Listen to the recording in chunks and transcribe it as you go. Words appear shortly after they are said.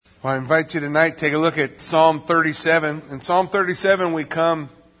Well, I invite you tonight to take a look at Psalm 37. In Psalm 37, we come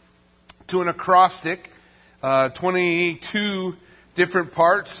to an acrostic, 22 different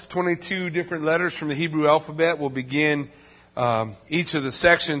parts, 22 different letters from the Hebrew alphabet. We'll begin each of the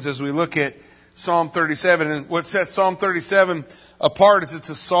sections as we look at Psalm 37. And what sets Psalm 37 apart is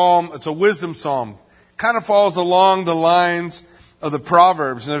it's a wisdom psalm. Kind of falls along the lines of the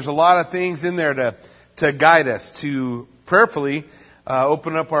Proverbs. And there's a lot of things in there to guide us, to prayerfully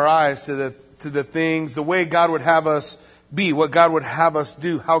open up our eyes to the things, the way God would have us be, what God would have us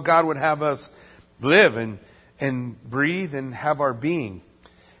do, how God would have us live and breathe and have our being.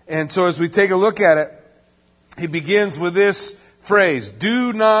 And so as we take a look at it, he begins with this phrase,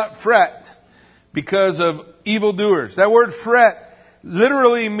 do not fret because of evildoers. That word fret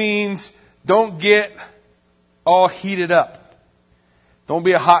literally means don't get all heated up. Don't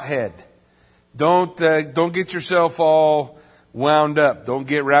be a hothead. Don't get yourself all wound up. Don't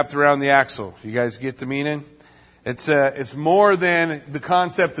get wrapped around the axle. You guys get the meaning? It's more than the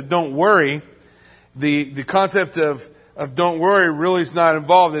concept of don't worry. The concept of don't worry really is not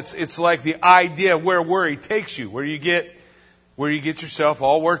involved. It's like the idea of where worry takes you, where you get yourself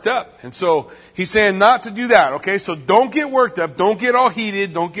all worked up. And so he's saying not to do that. Okay, so don't get worked up, don't get all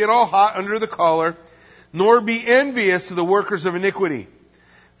heated, don't get all hot under the collar, nor be envious to the workers of iniquity.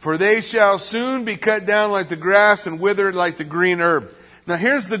 For they shall soon be cut down like the grass and withered like the green herb. Now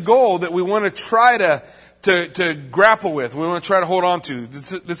here's the goal that we want to try to grapple with. We want to try to hold on to.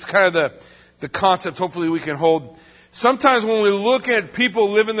 This is kind of the concept hopefully we can hold. Sometimes when we look at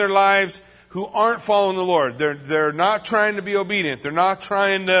people living their lives who aren't following the Lord, they're not trying to be obedient. They're not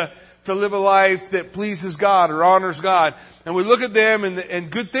trying to live a life that pleases God or honors God. And we look at them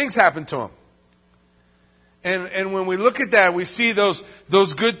and good things happen to them. And when we look at that, we see those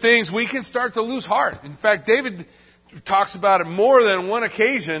good things, we can start to lose heart. In fact, David talks about it more than one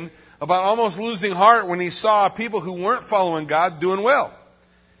occasion, about almost losing heart when he saw people who weren't following God doing well.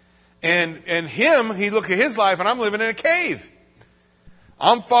 And he looked at his life, and I'm living in a cave.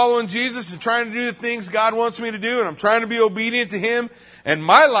 I'm following Jesus and trying to do the things God wants me to do, and I'm trying to be obedient to Him, and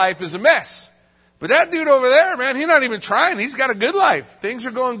my life is a mess. But that dude over there, man, he's not even trying. He's got a good life. Things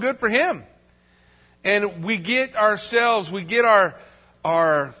are going good for him. And we get our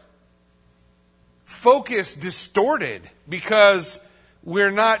focus distorted because we're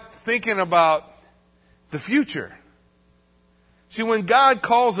not thinking about the future. See, when God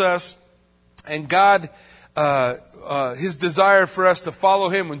calls us and God, His desire for us to follow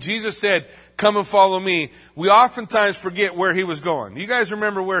Him, when Jesus said, come and follow me, we oftentimes forget where He was going. You guys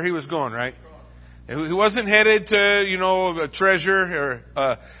remember where He was going, right? He wasn't headed to, a treasure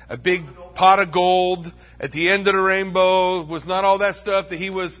or a big pot of gold at the end of the rainbow. It was not all that stuff that he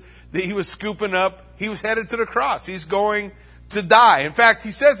was scooping up. He was headed to the cross. He's going to die. In fact,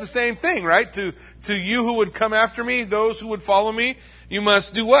 he says the same thing, right? To you who would come after me, those who would follow me, you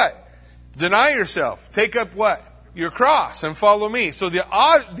must do what? Deny yourself. Take up what? Your cross and follow me. So the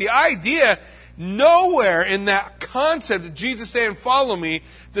idea, nowhere in that concept that Jesus saying, follow me,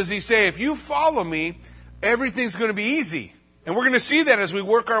 does He say, if you follow me, everything's going to be easy. And we're going to see that as we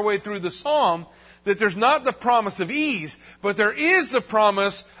work our way through the Psalm, that there's not the promise of ease, but there is the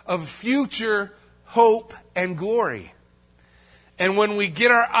promise of future hope and glory. And when we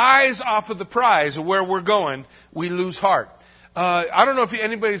get our eyes off of the prize of where we're going, we lose heart. I don't know if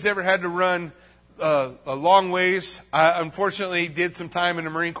anybody's ever had to run a long ways. I unfortunately did some time in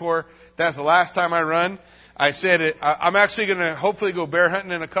the Marine Corps. That's the last time I run. I said it. I'm actually going to hopefully go bear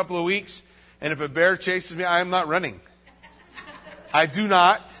hunting in a couple of weeks. And if a bear chases me, I am not running. I do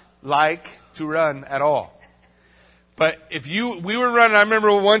not like to run at all. But we were running, I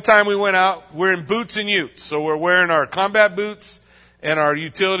remember one time we went out, we're in boots and utes. So we're wearing our combat boots and our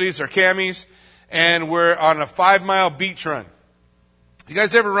utilities, our camis, and we're on a 5-mile beach run. You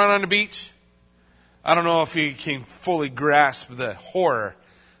guys ever run on the beach? I don't know if you can fully grasp the horror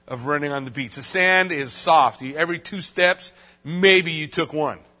of running on the beach. The sand is soft. Every 2 steps, maybe you took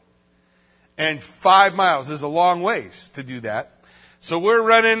one. And 5 miles is a long ways to do that. So we're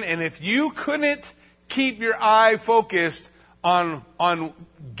running, and if you couldn't keep your eye focused on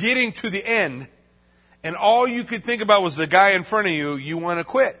getting to the end, and all you could think about was the guy in front of you, you want to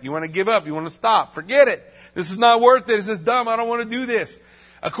quit. You want to give up. You want to stop. Forget it. This is not worth it. This is dumb. I don't want to do this.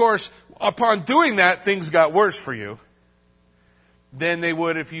 Of course, upon doing that, things got worse for you than they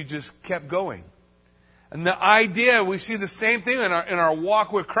would if you just kept going. And the idea, we see the same thing in our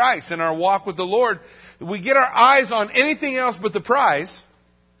walk with Christ, in our walk with the Lord. We get our eyes on anything else but the prize.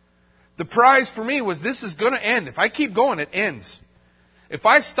 The prize for me was this is going to end. If I keep going, it ends. If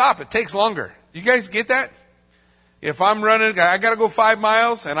I stop, it takes longer. You guys get that? If I'm running, I got to go 5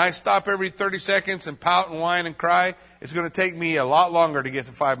 miles, and I stop every 30 seconds and pout and whine and cry, it's going to take me a lot longer to get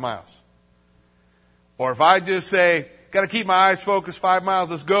to 5 miles. Or if I just say, got to keep my eyes focused, 5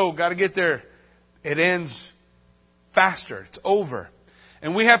 miles, let's go, got to get there, it ends faster. It's over.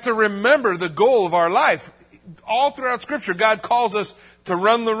 And we have to remember the goal of our life. All throughout Scripture, God calls us to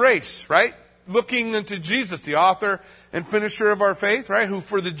run the race, right? Looking unto Jesus, the author and finisher of our faith, right? Who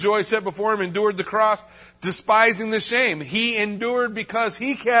for the joy set before him endured the cross, despising the shame. He endured because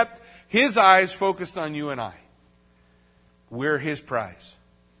he kept his eyes focused on you and I. We're his prize.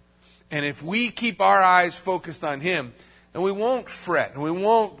 And if we keep our eyes focused on him, then we won't fret and we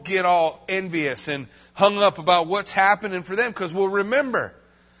won't get all envious and hung up about what's happening for them, because we'll remember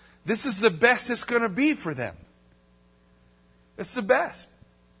this is the best it's going to be for them. It's the best.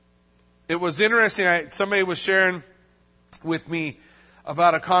 It was interesting. Somebody was sharing with me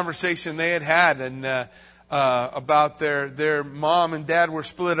about a conversation they had and about their mom and dad were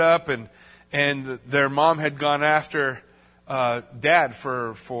split up, and their mom had gone after dad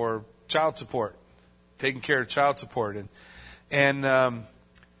for child support, taking care of child support, and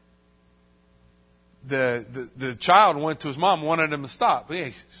the child went to his mom, wanted him to stop.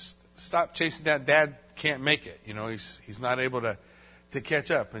 Hey, stop chasing dad. Dad can't make it. You know, he's not able to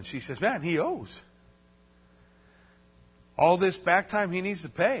catch up. And she says, man, he owes. All this back time he needs to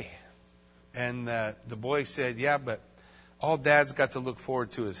pay. And the boy said, yeah, but all dad's got to look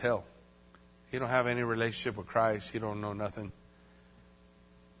forward to is hell. He don't have any relationship with Christ. He don't know nothing.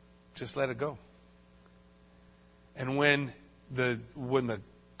 Just let it go. And when the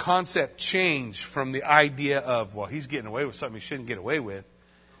concept changed from the idea of, well, he's getting away with something he shouldn't get away with,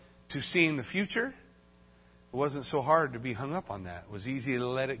 to seeing the future, it wasn't so hard to be hung up on that. It was easy to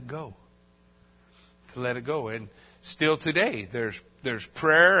let it go. To let it go. And still today, there's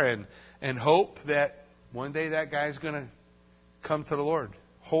prayer and hope that one day that guy's going to come to the Lord.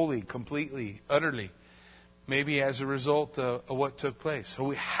 Wholly, completely, utterly. Maybe as a result of what took place. So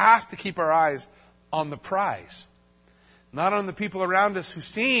we have to keep our eyes on the prize. Not on the people around us who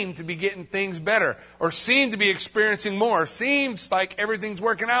seem to be getting things better, or seem to be experiencing more, seems like everything's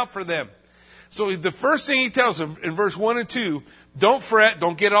working out for them. So the first thing he tells them in verse 1 and 2, don't fret,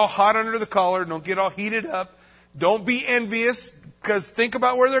 don't get all hot under the collar, don't get all heated up, don't be envious, because think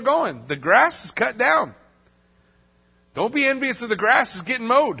about where they're going. The grass is cut down. Don't be envious of the grass is getting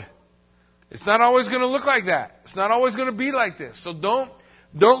mowed. It's not always going to look like that. It's not always going to be like this. So don't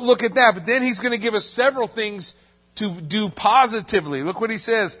look at that. But then he's going to give us several things to do positively. Look what he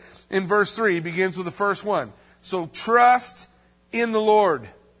says in verse 3. He begins with the first one. So trust in the Lord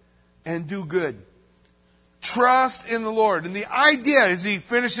and do good. Trust in the Lord. And the idea is, he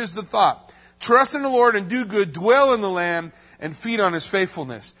finishes the thought, trust in the Lord and do good, dwell in the land and feed on his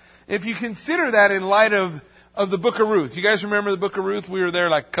faithfulness. If you consider that in light of the book of Ruth. You guys remember the book of Ruth? We were there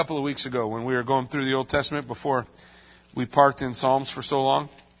like a couple of weeks ago when we were going through the Old Testament before we parked in Psalms for so long.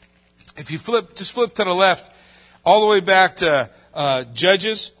 If you just flip to the left, all the way back to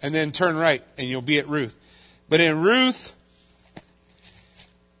Judges, and then turn right, and you'll be at Ruth. But in Ruth,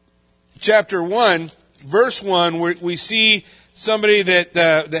 chapter 1, verse 1, we see somebody that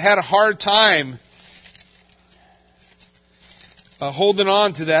had a hard time holding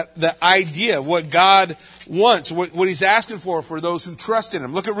on to that idea, what God wants, what he's asking for those who trust in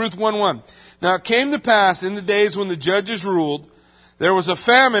him. Look at Ruth 1:1. Now it came to pass in the days when the judges ruled, there was a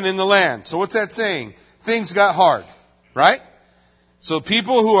famine in the land. So what's that saying? Things got hard, right? So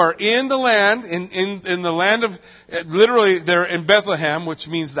people who are in the land, in the land of, literally they're in Bethlehem, which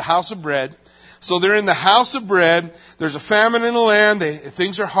means the house of bread. So they're in the house of bread. There's a famine in the land.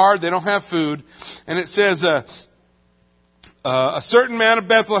 Things are hard. They don't have food. And it says, a certain man of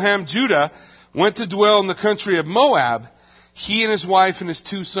Bethlehem, Judah, went to dwell in the country of Moab, he and his wife and his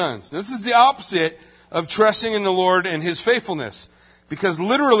 2 sons. This is the opposite of trusting in the Lord and his faithfulness. Because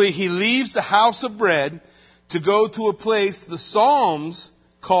literally he leaves the house of bread to go to a place the Psalms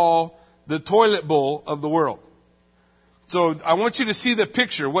call the toilet bowl of the world. So I want you to see the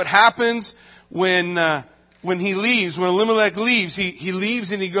picture. What happens when he leaves, when Elimelech leaves, he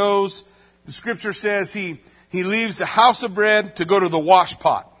leaves and he goes, the scripture says he leaves the house of bread to go to the wash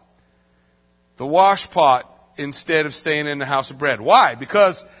pot. The wash pot instead of staying in the house of bread. Why?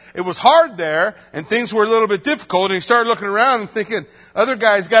 Because it was hard there and things were a little bit difficult, and he started looking around and thinking, other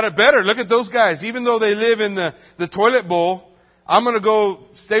guys got it better. Look at those guys. Even though they live in the toilet bowl, I'm going to go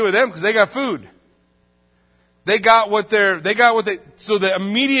stay with them because they got food. So the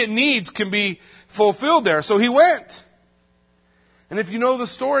immediate needs can be fulfilled there. So he went. And if you know the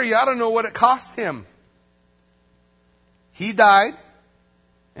story, you ought to know what it cost him. He died,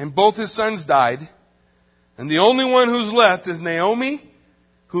 and both his sons died. And the only one who's left is Naomi,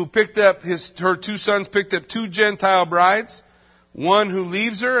 who picked up her 2 sons picked up 2 Gentile brides, one who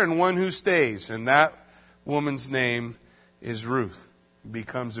leaves her and one who stays. And that woman's name is Ruth.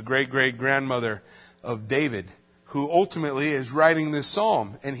 Becomes the great-great-grandmother of David, who ultimately is writing this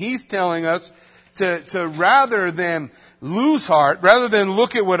psalm. And he's telling us to rather than lose heart, rather than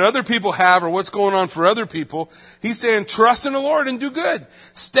look at what other people have or what's going on for other people, he's saying trust in the Lord and do good.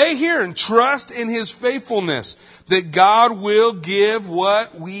 Stay here and trust in His faithfulness, that God will give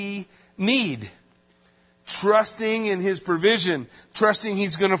what we need. Trusting in His provision, trusting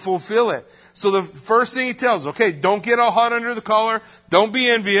He's going to fulfill it. So the first thing he tells, okay, don't get all hot under the collar. Don't be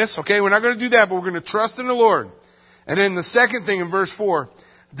envious. Okay, we're not going to do that, but we're going to trust in the Lord. And then the second thing in verse 4,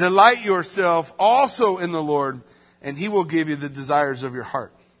 delight yourself also in the Lord, and He will give you the desires of your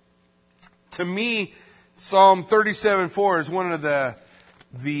heart. To me, Psalm 37:4 is one of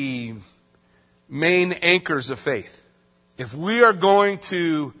the main anchors of faith. If we are going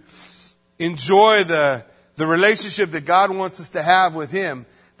to enjoy the relationship that God wants us to have with Him,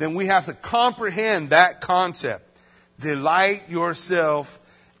 then we have to comprehend that concept. Delight yourself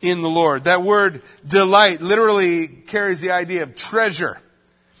in the Lord. That word delight literally carries the idea of treasure.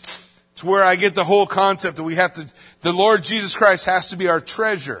 It's where I get the whole concept that the Lord Jesus Christ has to be our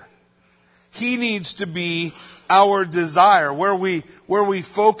treasure. He needs to be our desire, where we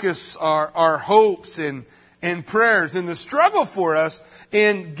focus our hopes and prayers. And the struggle for us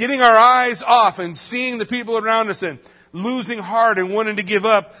in getting our eyes off and seeing the people around us and losing heart and wanting to give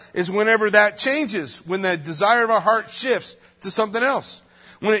up is whenever that changes, when the desire of our heart shifts to something else.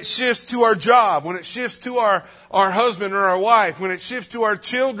 When it shifts to our job, when it shifts to our husband or our wife, when it shifts to our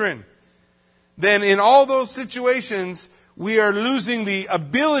children, then in all those situations, we are losing the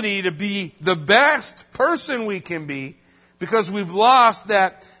ability to be the best person we can be because we've lost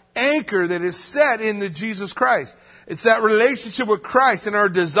that anchor that is set into Jesus Christ. It's that relationship with Christ and our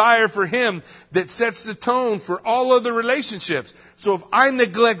desire for Him that sets the tone for all other relationships. So if I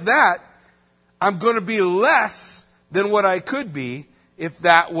neglect that, I'm going to be less than what I could be if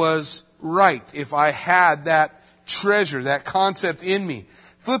that was right, if I had that treasure, that concept in me.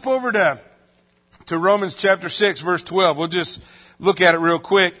 Flip over to Romans chapter 6, verse 12. We'll just look at it real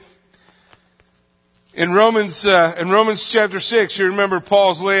quick. In Romans chapter 6, you remember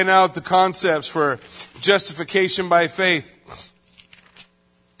Paul's laying out the concepts for justification by faith.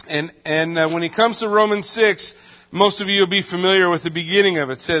 And when he comes to Romans 6, most of you will be familiar with the beginning of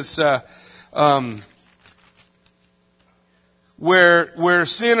it. It says, where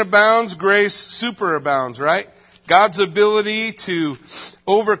sin abounds, grace superabounds, right? God's ability to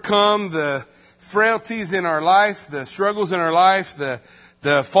overcome the frailties in our life, the struggles in our life,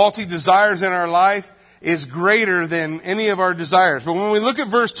 the faulty desires in our life is greater than any of our desires. But when we look at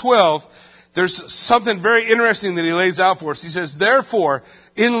verse 12, there's something very interesting that he lays out for us. He says, therefore,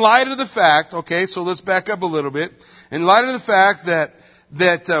 in light of the fact, okay, so let's back up a little bit. In light of the fact that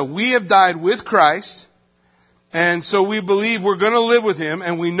we have died with Christ, and so we believe we're going to live with Him,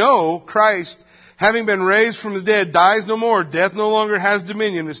 and we know Christ, having been raised from the dead, dies no more. Death no longer has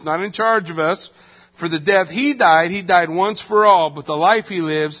dominion. It's not in charge of us. For the death He died once for all, but the life He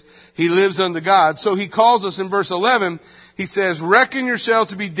lives unto God. So He calls us in verse 11, He says, reckon yourselves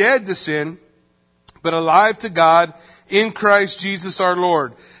to be dead to sin, but alive to God in Christ Jesus our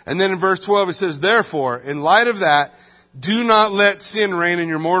Lord. And then in verse 12 it says, therefore, in light of that, do not let sin reign in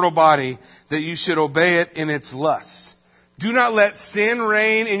your mortal body, that you should obey it in its lusts. Do not let sin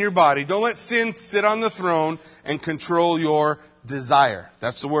reign in your body. Don't let sin sit on the throne and control your desire.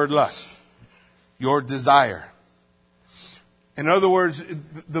 That's the word lust. Your desire. In other words,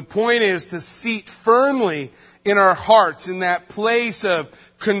 the point is to seat firmly in our hearts, in that place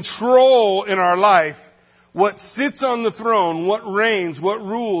of control in our life. What sits on the throne, what reigns, what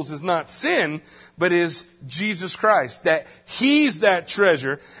rules is not sin, but is Jesus Christ. That He's that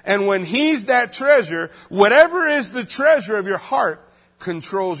treasure. And when He's that treasure, whatever is the treasure of your heart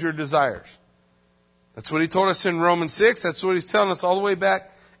controls your desires. That's what He told us in Romans 6. That's what He's telling us all the way back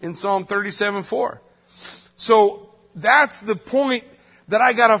in Psalm 37:4. So that's the point that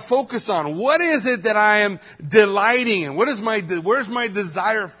I got to focus on. What is it that I am delighting in? Where's my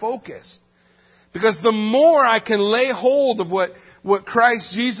desire focused? Because the more I can lay hold of what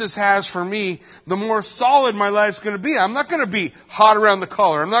Christ Jesus has for me, the more solid my life's going to be. I'm not going to be hot around the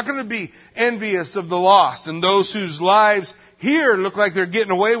collar. I'm not going to be envious of the lost and those whose lives here look like they're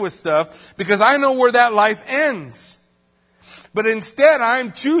getting away with stuff, because I know where that life ends. But instead,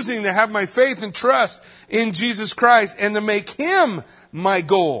 I'm choosing to have my faith and trust in Jesus Christ and to make Him my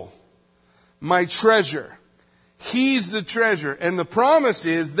goal, my treasure. He's the treasure. And the promise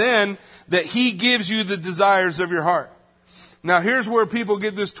is then that He gives you the desires of your heart. Now here's where people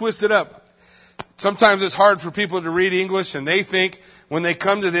get this twisted up. Sometimes it's hard for people to read English, and they think when they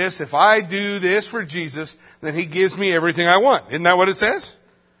come to this, if I do this for Jesus, then He gives me everything I want. Isn't that what it says?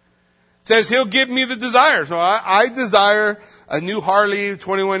 It says He'll give me the desires. So I desire a new Harley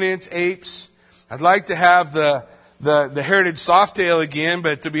 21-inch Apes. I'd like to have the Heritage Softail again,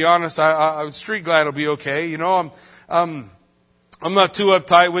 but to be honest, Street Glide will be okay. You know, I'm not too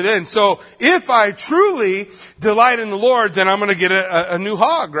uptight with it. And so if I truly delight in the Lord, then I'm going to get a new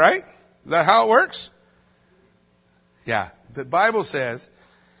hog, right? Is that how it works? Yeah. The Bible says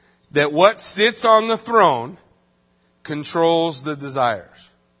that what sits on the throne controls the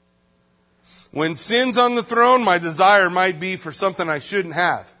desires. When sin's on the throne, my desire might be for something I shouldn't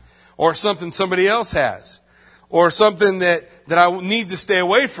have, or something somebody else has, or something that I need to stay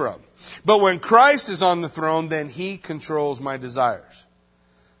away from. But when Christ is on the throne, then He controls my desires.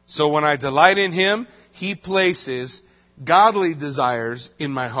 So when I delight in Him, He places godly desires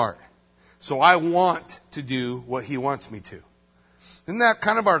in my heart. So I want to do what He wants me to. Isn't that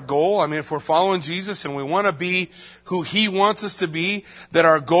kind of our goal? I mean, if we're following Jesus and we want to be who He wants us to be, that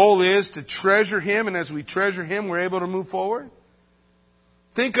our goal is to treasure Him, and as we treasure Him, we're able to move forward?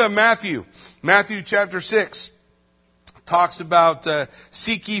 Think of Matthew. Matthew chapter 6 talks about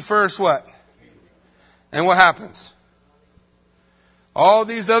seek ye first what? And what happens? All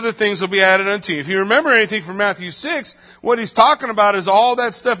these other things will be added unto you. If you remember anything from Matthew 6, what He's talking about is all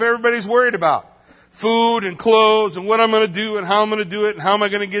that stuff everybody's worried about. Food and clothes and what I'm going to do and how I'm going to do it and how am I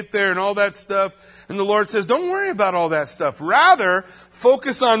going to get there and all that stuff. And the Lord says, don't worry about all that stuff. Rather,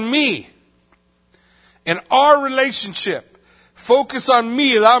 focus on me and our relationship. Focus on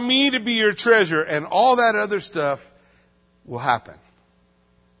me. Allow me to be your treasure, and all that other stuff will happen.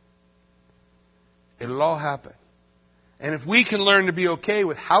 It'll all happen. And if we can learn to be okay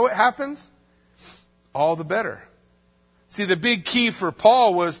with how it happens, all the better. See, the big key for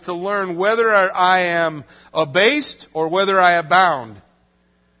Paul was to learn whether I am abased or whether I abound.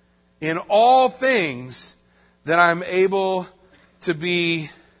 In all things, that I'm able to be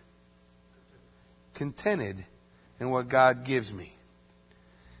contented in what God gives me.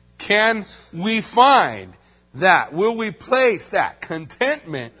 Can we find that? Will we place that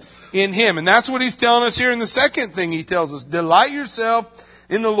contentment in Him? And that's what He's telling us here in the second thing He tells us. Delight yourself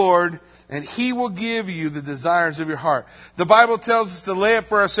in the Lord, and He will give you the desires of your heart. The Bible tells us to lay up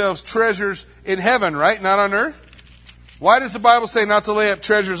for ourselves treasures in heaven, right? Not on earth. Why does the Bible say not to lay up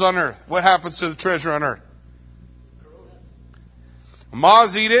treasures on earth? What happens to the treasure on earth?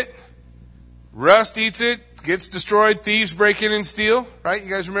 Moths eat it. Rust eats it. Gets destroyed. Thieves break in and steal. Right? You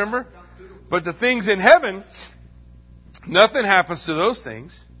guys remember? But the things in heaven, nothing happens to those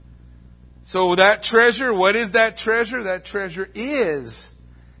things. So that treasure, what is that treasure? That treasure is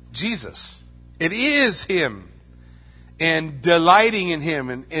Jesus. It is Him. And delighting in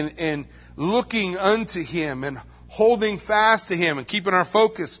Him and looking unto Him and holding fast to Him and keeping our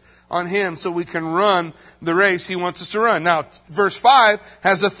focus on Him so we can run the race He wants us to run. Now, verse 5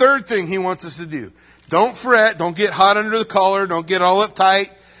 has a third thing He wants us to do. Don't fret. Don't get hot under the collar. Don't get all uptight.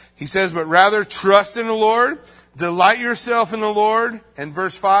 He says, but rather trust in the Lord. Delight yourself in the Lord. And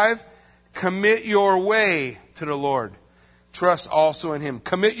verse 5, commit your way to the Lord. Trust also in Him.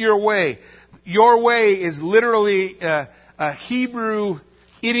 Commit your way. Your way is literally a Hebrew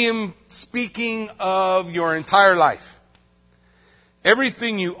idiom speaking of your entire life.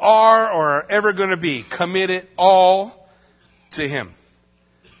 Everything you are or are ever going to be, commit it all to Him.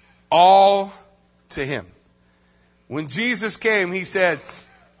 All to Him. When Jesus came, He said,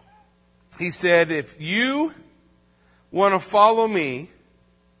 if you want to follow me,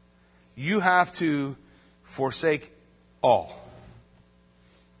 you have to forsake all.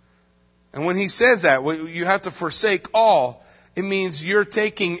 And when He says that, you have to forsake all, it means you're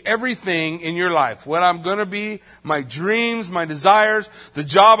taking everything in your life. What I'm going to be, my dreams, my desires, the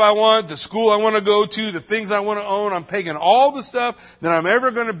job I want, the school I want to go to, the things I want to own. I'm taking all the stuff that I'm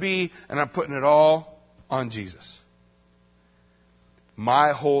ever going to be, and I'm putting it all on Jesus. My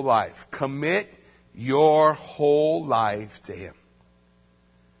whole life. Commit your whole life to Him.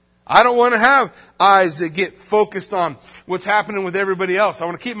 I don't want to have eyes that get focused on what's happening with everybody else. I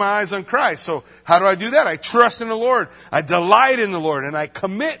want to keep my eyes on Christ. So how do I do that? I trust in the Lord. I delight in the Lord, and I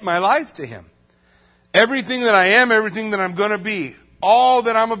commit my life to Him. Everything that I am, everything that I'm going to be, all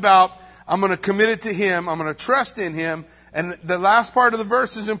that I'm about, I'm going to commit it to Him. I'm going to trust in Him. And the last part of the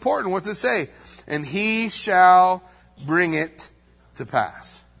verse is important. What's it say? And He shall bring it to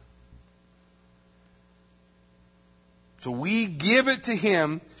pass. So we give it to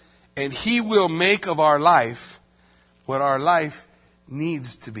Him, and He will make of our life what our life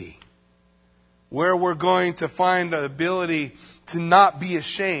needs to be. where we're going to find the ability to not be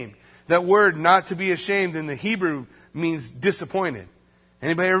ashamed. That word, not to be ashamed, in the Hebrew means disappointed.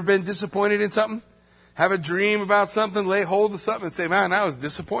 Anybody ever been disappointed in something? Have a dream about something, lay hold of something and say, man, that was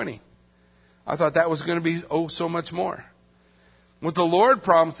disappointing. I thought that was going to be, so much more. What the Lord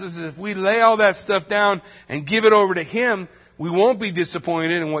promises is if we lay all that stuff down and give it over to Him, we won't be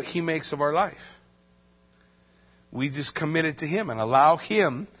disappointed in what He makes of our life. We just commit it to Him and allow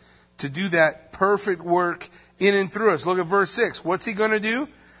Him to do that perfect work in and through us. Look at verse 6. What's He going to do?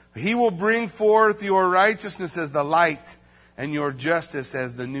 He will bring forth your righteousness as the light and your justice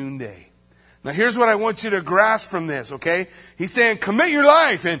as the noonday. Now here's what I want you to grasp from this, okay? He's saying commit your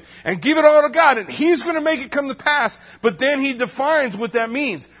life and give it all to God, and He's going to make it come to pass. But then He defines what that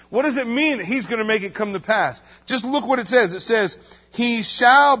means. What does it mean that He's going to make it come to pass? Just look what it says. It says, He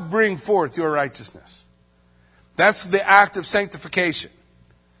shall bring forth your righteousness. That's the act of sanctification.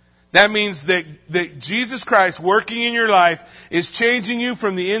 That means that Jesus Christ working in your life is changing you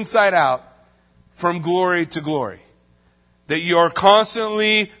from the inside out, from glory to glory. That you are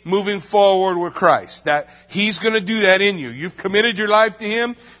constantly moving forward with Christ. That He's going to do that in you. You've committed your life to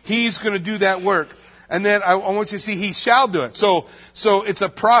Him. He's going to do that work. And then I want you to see He shall do it. So it's a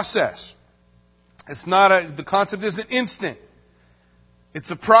process. It's not the concept isn't instant.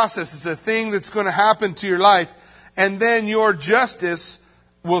 It's a process. It's a thing that's going to happen to your life. And then your justice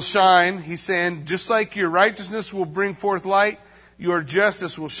will shine. He's saying, just like your righteousness will bring forth light, your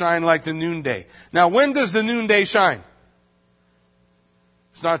justice will shine like the noonday. Now, when does the noonday shine?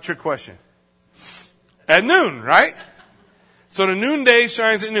 It's not a trick question. At noon, right? So the noonday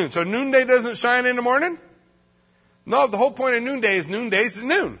shines at noon. So noonday doesn't shine in the morning? No, the whole point of noonday is at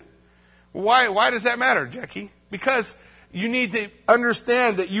noon. Why does that matter, Jackie? Because you need to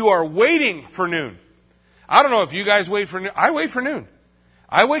understand that you are waiting for noon. I don't know if you guys wait for noon. I wait for noon.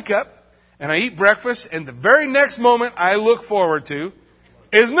 I wake up and I eat breakfast, and the very next moment I look forward to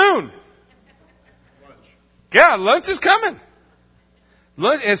is noon. Yeah, lunch is coming.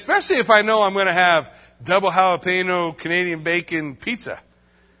 Especially if I know I'm going to have double jalapeno Canadian bacon pizza.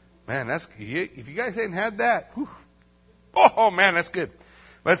 Man, if you guys hadn't had that, whew, oh man, that's good.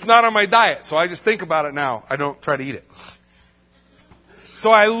 But it's not on my diet, so I just think about it now. I don't try to eat it.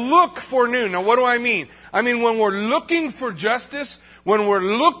 So I look for noon. Now what do I mean? I mean when we're looking for justice, when we're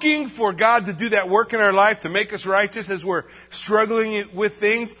looking for God to do that work in our life to make us righteous as we're struggling with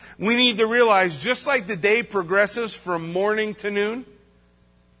things, we need to realize just like the day progresses from morning to noon,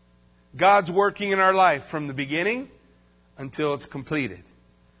 God's working in our life from the beginning until it's completed.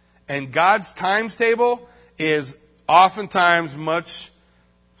 And God's times table is oftentimes much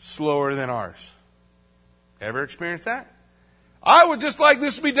slower than ours. Ever experienced that? I would just like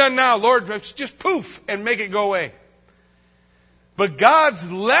this to be done now. Lord, just poof and make it go away. But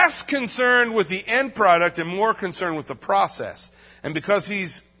God's less concerned with the end product and more concerned with the process. And because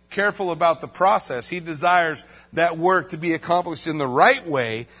He's careful about the process, He desires that work to be accomplished in the right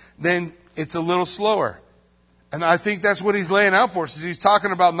way, then it's a little slower. And I think that's what He's laying out for us. He's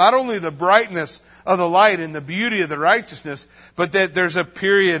talking about not only the brightness of the light and the beauty of the righteousness, but that there's a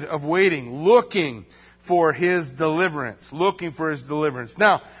period of waiting, looking for His deliverance. Looking for His deliverance.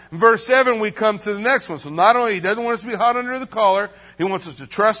 Now, in verse 7, we come to the next one. So not only He doesn't want us to be hot under the collar, He wants us to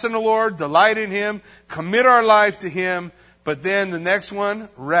trust in the Lord, delight in Him, commit our life to Him, but then the next one,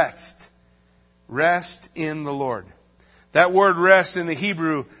 rest. Rest in the Lord. That word rest in the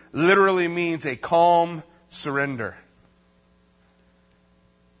Hebrew literally means a calm surrender.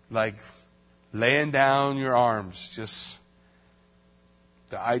 Like laying down your arms. Just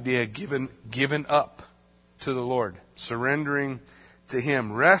the idea of given up to the Lord. Surrendering to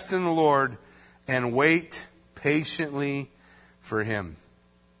Him. Rest in the Lord and wait patiently for Him.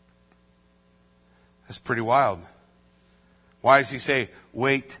 That's pretty wild. Why does He say,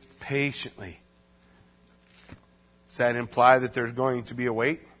 wait patiently? Does that imply that there's going to be a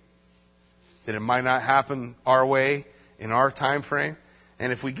wait? That it might not happen our way in our time frame?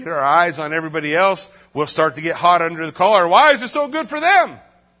 And if we get our eyes on everybody else, we'll start to get hot under the collar. Why is it so good for them?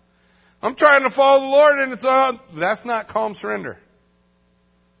 I'm trying to follow the Lord and it's all... That's not calm surrender.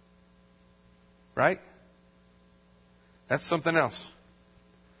 Right? That's something else.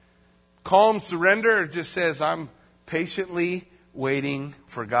 Calm surrender just says, I'm patiently waiting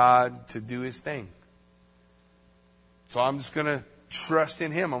for God to do His thing. So I'm just going to trust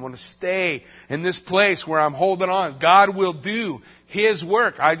in Him. I'm going to stay in this place where I'm holding on. God will do His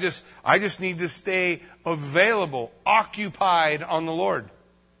work. I just need to stay available, occupied on the Lord.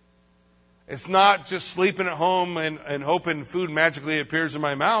 It's not just sleeping at home and hoping food magically appears in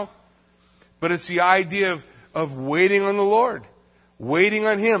my mouth. But it's the idea of waiting on the Lord. Waiting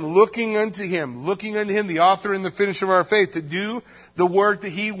on Him, looking unto Him, the author and the finisher of our faith, to do the work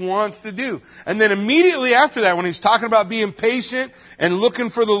that He wants to do. And then immediately after that, when He's talking about being patient and looking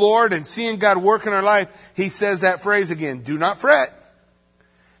for the Lord and seeing God work in our life, He says that phrase again, do not fret.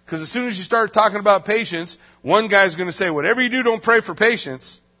 Because as soon as you start talking about patience, one guy's going to say, whatever you do, don't pray for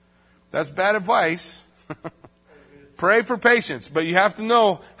patience. That's bad advice. Pray for patience. But you have to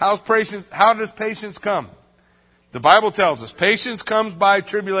know, how does patience come? The Bible tells us, patience comes by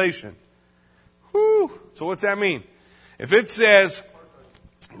tribulation. Whew. So what's that mean? If it says,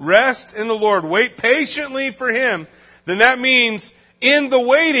 rest in the Lord, wait patiently for Him, then that means in the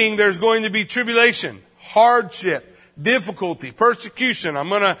waiting there's going to be tribulation, hardship, difficulty, persecution. I'm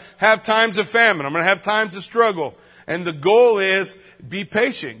going to have times of famine. I'm going to have times of struggle. And the goal is, be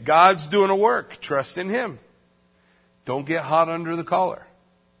patient. God's doing a work. Trust in Him. Don't get hot under the collar.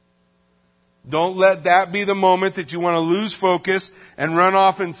 Don't let that be the moment that you want to lose focus and run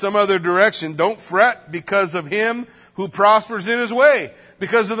off in some other direction. Don't fret because of him who prospers in his way,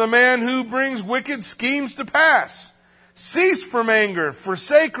 because of the man who brings wicked schemes to pass. Cease from anger,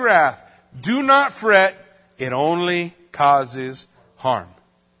 forsake wrath. Do not fret. It only causes harm.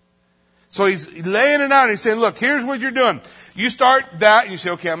 So he's laying it out. He's saying, look, here's what you're doing. You start that and you say,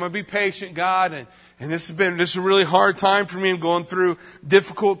 okay, I'm going to be patient, God, and this is a really hard time for me. I'm going through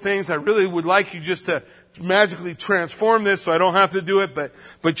difficult things. I really would like you just to magically transform this so I don't have to do it,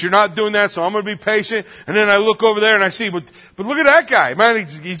 but you're not doing that, so I'm going to be patient. And then I look over there and I see, but look at that guy. Man,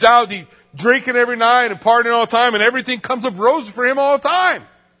 he's out drinking every night and partying all the time, and everything comes up roses for him all the time.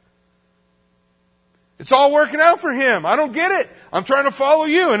 It's all working out for him. I don't get it. I'm trying to follow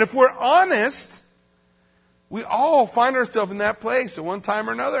you. And if we're honest, we all find ourselves in that place at one time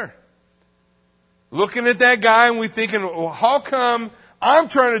or another. Looking at that guy and we thinking, well, how come I'm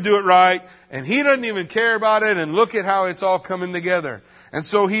trying to do it right and he doesn't even care about it, and look at how it's all coming together. And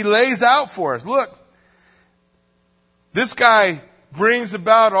so he lays out for us. Look, this guy brings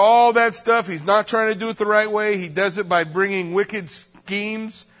about all that stuff. He's not trying to do it the right way. He does it by bringing wicked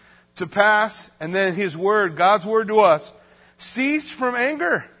schemes to pass. And then his word, God's word to us, cease from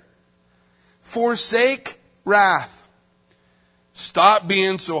anger. Forsake wrath. Stop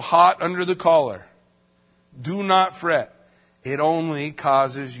being so hot under the collar. Do not fret. It only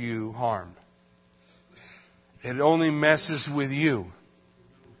causes you harm. It only messes with you.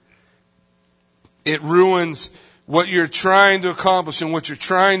 It ruins what you're trying to accomplish and what you're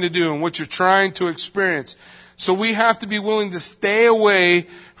trying to do and what you're trying to experience. So we have to be willing to stay away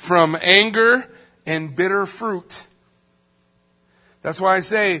from anger and bitter fruit. That's why I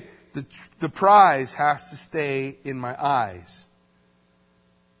say the prize has to stay in my eyes.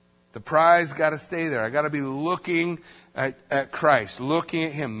 The prize got to stay there. I got to be looking at Christ, looking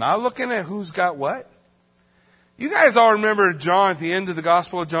at Him, not looking at who's got what. You guys all remember John at the end of the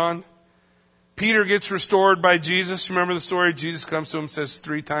Gospel of John? Peter gets restored by Jesus. Remember the story? Jesus comes to him and says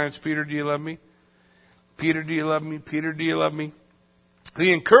 3 times, Peter, do you love me? Peter, do you love me? Peter, do you love me?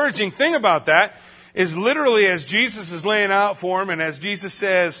 The encouraging thing about that is literally as Jesus is laying out for him, and as Jesus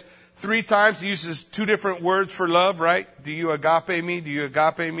says 3 times, he uses 2 different words for love, right? Do you agape me? Do you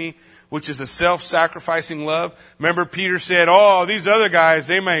agape me? Which is a self-sacrificing love. Remember Peter said, oh, these other guys,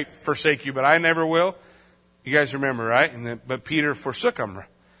 they might forsake you, but I never will. You guys remember, right? But Peter forsook him.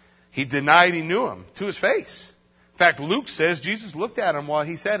 He denied he knew him to his face. In fact, Luke says Jesus looked at him while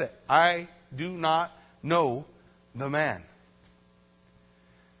he said it. I do not know the man.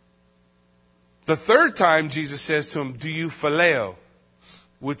 The 3rd time Jesus says to him, do you phileo?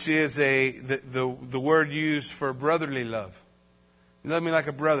 Which is the word used for brotherly love. You love me like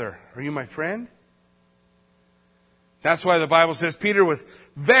a brother. Are you my friend? That's why the Bible says Peter was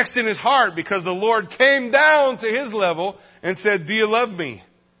vexed in his heart because the Lord came down to his level and said, do you love me?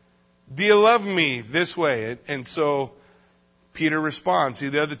 Do you love me this way? And so Peter responds. See,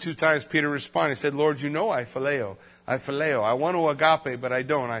 the other 2 times Peter responded. He said, Lord, you know I phileo. I phileo. I want to agape, but I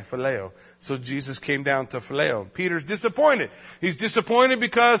don't. I phileo. So Jesus came down to phileo. Peter's disappointed. He's disappointed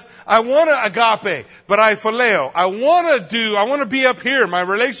because I want to agape, but I phileo. I want to be up here. My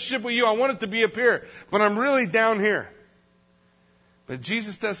relationship with you, I want it to be up here, but I'm really down here. But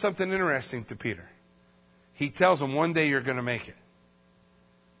Jesus does something interesting to Peter. He tells him, one day you're going to make it.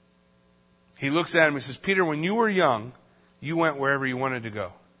 He looks at him and says, Peter, when you were young, you went wherever you wanted to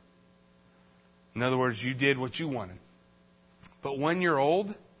go. In other words, you did what you wanted. But when you're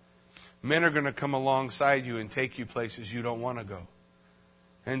old, men are going to come alongside you and take you places you don't want to go.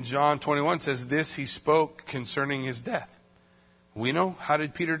 And John 21 says this he spoke concerning his death. We know, how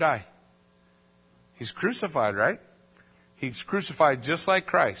did Peter die? He's crucified, right? He's crucified just like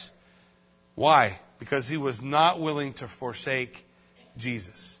Christ. Why? Because he was not willing to forsake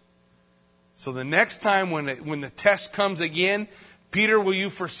Jesus. So the next time when the test comes again, Peter, will you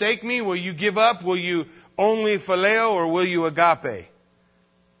forsake me? Will you give up? Will you only phileo, or will you agape?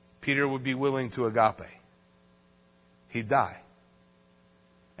 Peter would be willing to agape. He'd die.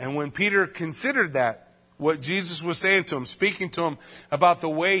 And when Peter considered that, what Jesus was saying to him, speaking to him about the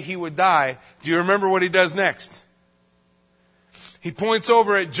way he would die, do you remember what he does next? He points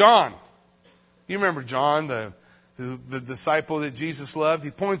over at John. You remember John, the disciple that Jesus loved?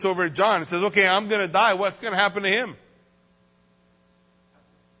 He points over at John and says, okay, I'm going to die. What's going to happen to him?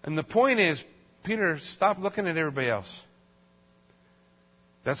 And the point is, Peter, stop looking at everybody else.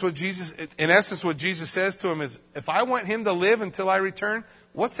 That's what Jesus, in essence, what Jesus says to him is, if I want him to live until I return,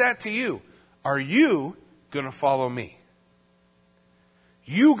 what's that to you? Are you going to follow me?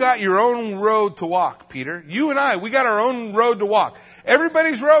 You got your own road to walk, Peter. You and I, we got our own road to walk.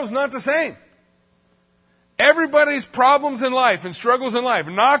 Everybody's road is not the same. Everybody's problems in life and struggles in life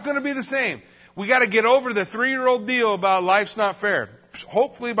are not going to be the same. We got to get over the 3-year-old deal about life's not fair.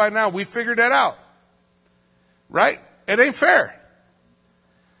 Hopefully by now we figured that out. Right? It ain't fair.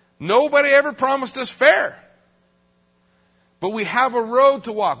 Nobody ever promised us fair. But we have a road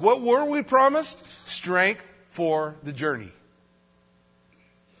to walk. What were we promised? Strength for the journey.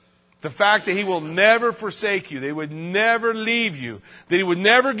 The fact that He will never forsake you, that He would never leave you, that He would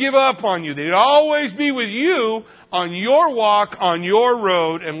never give up on you, that He'd always be with you on your walk, on your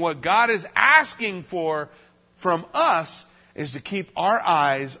road. And what God is asking for from us is to keep our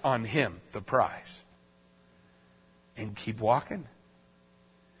eyes on Him, the prize. And keep walking.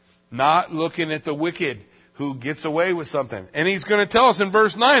 Not looking at the wicked who gets away with something. And He's going to tell us in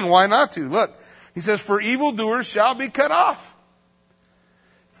verse 9 why not to. Look, He says, for evildoers shall be cut off.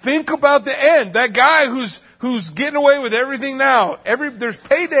 Think about the end. That guy who's getting away with everything now. There's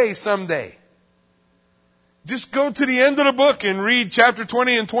payday someday. Just go to the end of the book and read chapter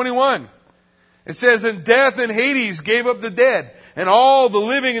 20 and 21. It says, and death and Hades gave up the dead, and all the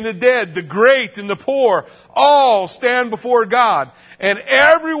living and the dead, the great and the poor, all stand before God. And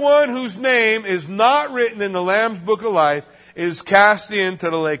everyone whose name is not written in the Lamb's book of life is cast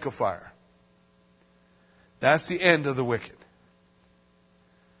into the lake of fire. That's the end of the wicked.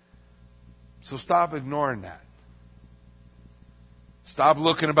 So stop ignoring that. Stop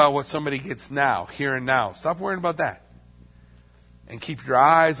looking about what somebody gets now, here and now. Stop worrying about that. And keep your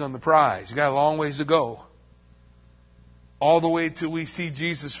eyes on the prize. You got a long ways to go. All the way till we see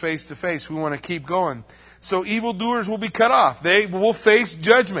Jesus face to face. We want to keep going. So evildoers will be cut off. They will face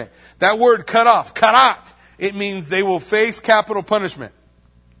judgment. That word cut off, karat, it means they will face capital punishment.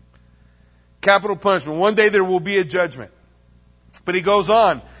 Capital punishment. One day there will be a judgment. But he goes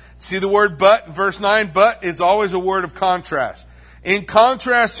on. See the word but in verse 9? But is always a word of contrast. In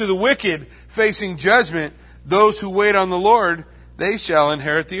contrast to the wicked facing judgment, those who wait on the Lord, they shall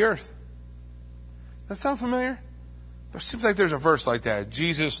inherit the earth. Does that sound familiar? It seems like there's a verse like that.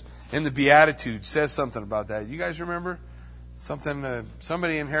 Jesus in the Beatitudes says something about that. You guys remember?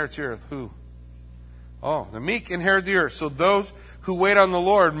 Somebody inherits the earth. Who? Oh, the meek inherit the earth. So those who wait on the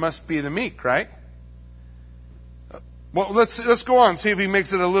Lord must be the meek, right? Well, let's go on and see if he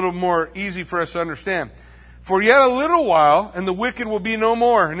makes it a little more easy for us to understand. For yet a little while, and the wicked will be no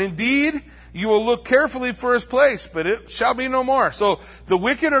more. And indeed, you will look carefully for his place, but it shall be no more. So the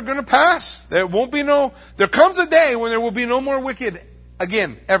wicked are going to pass. There comes a day when there will be no more wicked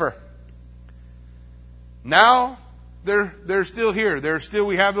again, ever. Now, they're still here.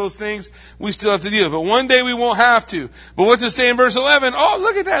 We have those things we still have to deal with. But one day we won't have to. But what's it say in verse 11? Oh,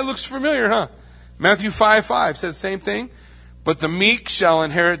 look at that. It looks familiar, huh? Matthew 5:5 says the same thing. But the meek shall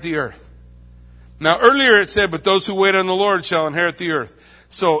inherit the earth. Now earlier it said, but those who wait on the Lord shall inherit the earth.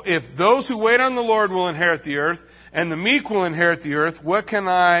 So if those who wait on the Lord will inherit the earth, and the meek will inherit the earth, what can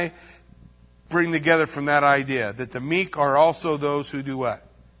I bring together from that idea? That the meek are also those who do what?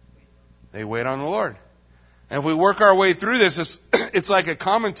 They wait on the Lord. And if we work our way through this, it's like a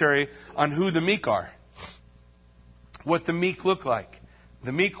commentary on who the meek are. What the meek look like.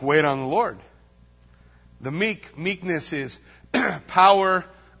 The meek wait on the Lord. The meekness is power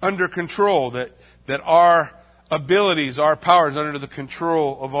under control, that our abilities, our powers under the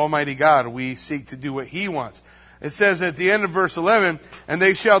control of Almighty God. We seek to do what He wants. It says at the end of verse 11, and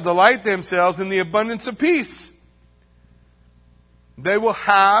they shall delight themselves in the abundance of peace. They will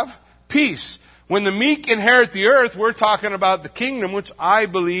have peace. When the meek inherit the earth, we're talking about the kingdom, which I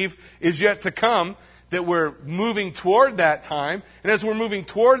believe is yet to come. That we're moving toward that time. And as we're moving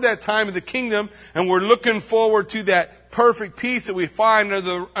toward that time of the kingdom, and we're looking forward to that perfect peace that we find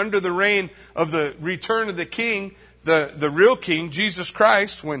under the reign of the return of the King the real king, Jesus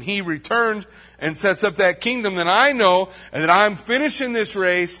Christ, when he returns and sets up that kingdom, then I know that I'm finishing this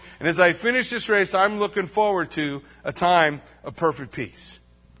race. And as I finish this race, I'm looking forward to a time of perfect peace,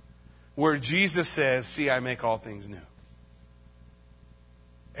 where Jesus says, see, I make all things new.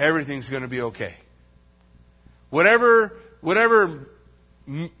 Everything's going to be okay. Whatever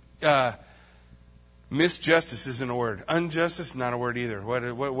misjustice isn't a word. Injustice is not a word either.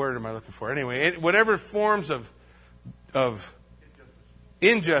 What word am I looking for? Anyway, whatever forms of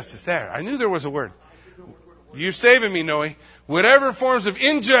injustice. There. I knew there was a word. You're saving me, Noe. Whatever forms of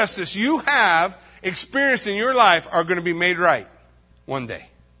injustice you have experienced in your life are going to be made right one day.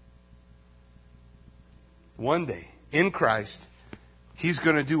 One day, in Christ, He's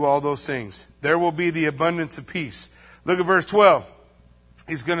going to do all those things. There will be the abundance of peace. Look at verse 12.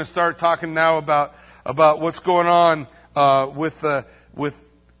 He's going to start talking now about what's going on with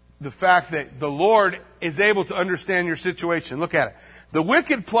the fact that the Lord is able to understand your situation. Look at it. The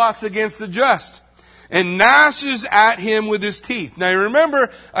wicked plots against the just and gnashes at him with his teeth. Now, you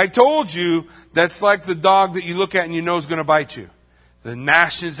remember, I told you that's like the dog that you look at and you know is going to bite you. The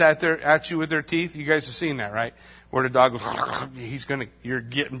gnashes at you with their teeth. You guys have seen that, right? Where the dog goes, you're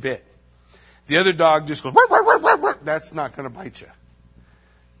getting bit. The other dog just goes, that's not going to bite you.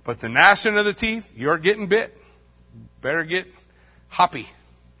 But the gnashing of the teeth, you're getting bit. Better get hoppy.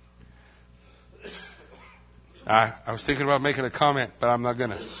 I was thinking about making a comment, but I'm not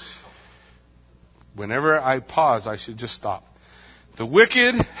going to. Whenever I pause, I should just stop. The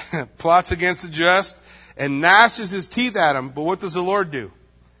wicked plots against the just and gnashes his teeth at him. But what does the Lord do?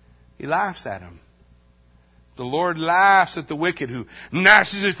 He laughs at him. The Lord laughs at the wicked who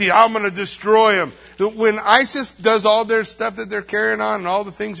gnashes his teeth. I'm going to destroy him. When ISIS does all their stuff that they're carrying on and all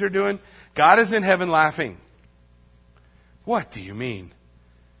the things they're doing, God is in heaven laughing. What do you mean?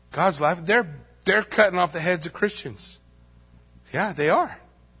 God's laughing. They're cutting off the heads of Christians. Yeah, they are.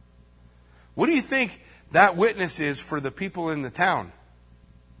 What do you think that witness is for the people in the town?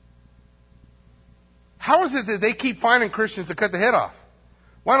 How is it that they keep finding Christians to cut the head off?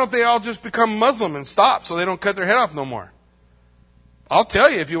 Why don't they all just become Muslim and stop so they don't cut their head off no more? I'll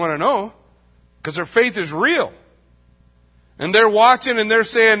tell you if you want to know. Because their faith is real. And they're watching and they're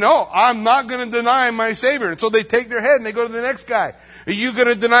saying, no, I'm not going to deny my Savior. And so they take their head and they go to the next guy. Are you going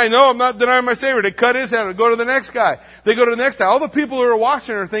to deny? No, I'm not denying my Savior. They cut his head and go to the next guy. They go to the next guy. All the people who are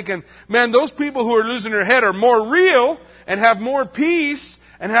watching are thinking, man, those people who are losing their head are more real and have more peace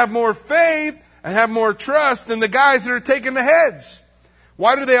and have more faith and have more trust than the guys that are taking the heads.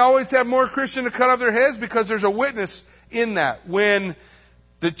 Why do they always have more Christian to cut off their heads? Because there's a witness in that. When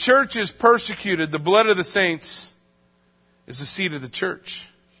the church is persecuted, the blood of the saints is the seed of the church.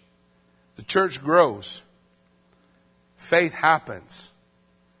 The church grows. Faith happens.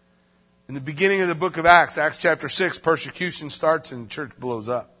 In the beginning of the book of Acts, Acts chapter 6, persecution starts and the church blows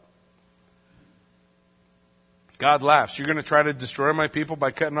up. God laughs. You're going to try to destroy my people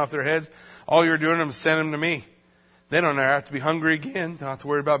by cutting off their heads? All you're doing is sending them to me. They don't have to be hungry again. They don't have to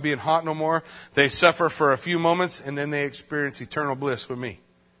worry about being hot no more. They suffer for a few moments and then they experience eternal bliss with me.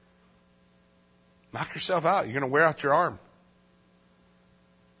 Knock yourself out. You're going to wear out your arm.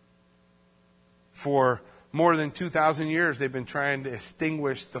 For more than 2,000 years, they've been trying to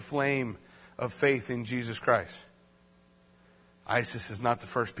extinguish the flame of faith in Jesus Christ. ISIS is not the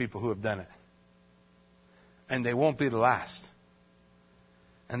first people who have done it. And they won't be the last.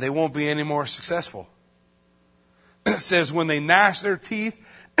 And they won't be any more successful. It says, when they gnash their teeth,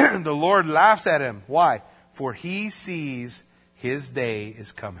 the Lord laughs at him. Why? For he sees his day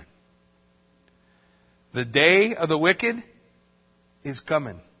is coming. The day of the wicked is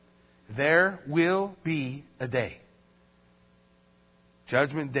coming. There will be a day.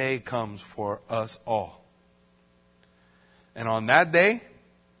 Judgment Day comes for us all. And on that day,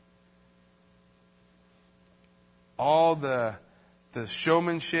 all the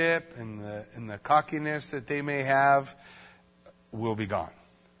showmanship and the cockiness that they may have will be gone.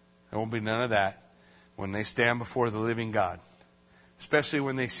 There won't be none of that when they stand before the living God. Especially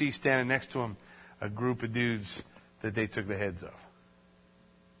when they see standing next to them a group of dudes that they took the heads of.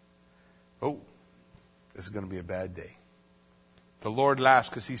 Oh, this is going to be a bad day. The Lord laughs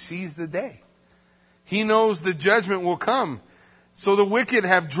because he sees the day. He knows the judgment will come. So the wicked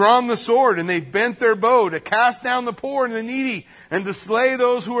have drawn the sword and they've bent their bow to cast down the poor and the needy and to slay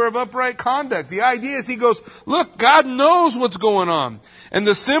those who are of upright conduct. The idea is he goes, look, God knows what's going on. And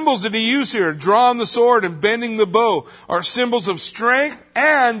the symbols that he used here, drawing the sword and bending the bow, are symbols of strength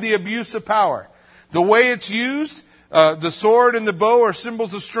and the abuse of power. The way it's used, The sword and the bow are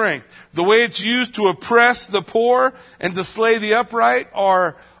symbols of strength. The way it's used to oppress the poor and to slay the upright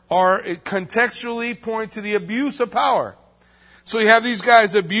are contextually point to the abuse of power. So you have these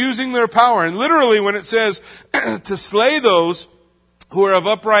guys abusing their power. And literally when it says to slay those who are of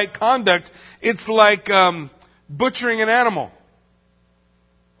upright conduct, it's like butchering an animal.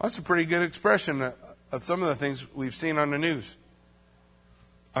 That's a pretty good expression of some of the things we've seen on the news.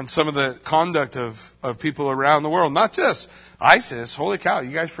 On some of the conduct of people around the world. Not just ISIS. Holy cow,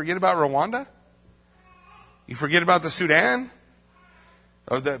 you guys forget about Rwanda? You forget about the Sudan?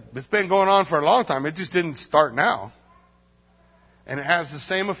 It's been going on for a long time. It just didn't start now. And it has the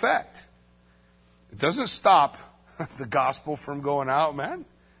same effect. It doesn't stop the gospel from going out, man.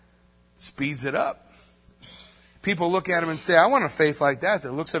 It speeds it up. People look at him and say, I want a faith like that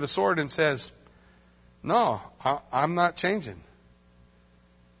looks at a sword and says, no, I'm not changing.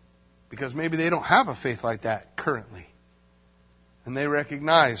 Because maybe they don't have a faith like that currently. And they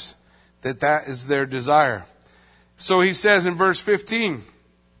recognize that that is their desire. So he says in verse 15,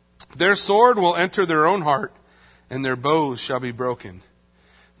 their sword will enter their own heart, and their bows shall be broken.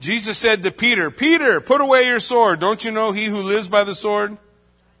 Jesus said to Peter, Peter, put away your sword. Don't you know he who lives by the sword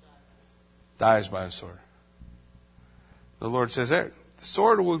dies by the sword? The Lord says, the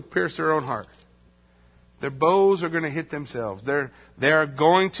sword will pierce their own heart. Their bows are going to hit themselves. They are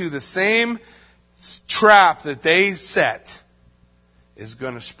going to the same trap that they set is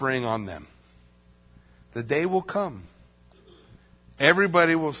going to spring on them. The day will come.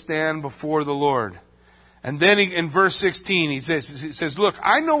 Everybody will stand before the Lord. And then in verse 16, he says, look,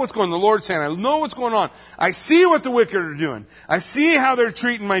 I know what's going on. The Lord's saying, I know what's going on. I see what the wicked are doing. I see how they're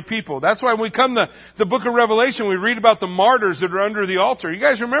treating my people. That's why when we come to the book of Revelation, we read about the martyrs that are under the altar. You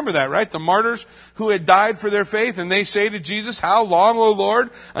guys remember that, right? The martyrs who had died for their faith. And they say to Jesus, how long, O Lord,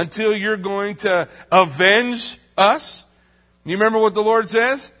 until you're going to avenge us? You remember what the Lord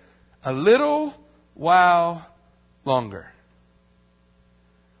says? A little while longer.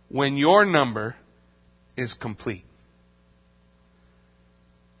 When your number is complete.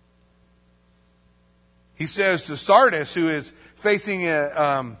 He says to Sardis, who is facing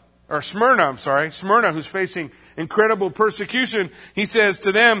Smyrna, who's facing incredible persecution, he says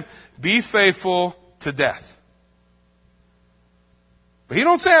to them, be faithful to death. But he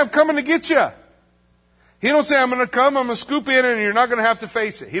don't say, I'm coming to get you. He don't say, I'm going to come, I'm going to scoop in, and you're not going to have to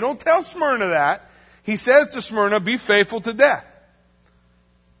face it. He don't tell Smyrna that. He says to Smyrna, be faithful to death.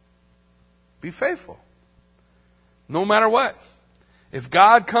 Be faithful. No matter what. If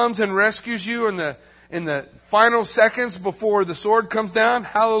God comes and rescues you in the final seconds before the sword comes down,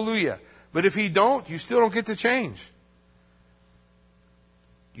 hallelujah. But if He don't, you still don't get to change.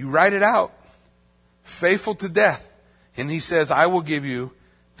 You write it out. Faithful to death. And He says, I will give you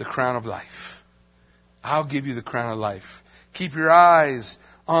the crown of life. I'll give you the crown of life. Keep your eyes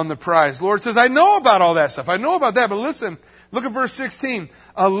on the prize. The Lord says, I know about all that stuff. I know about that. But listen, look at verse 16.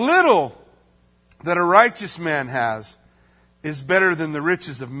 A little that a righteous man has is better than the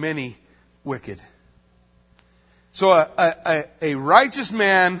riches of many wicked. So a righteous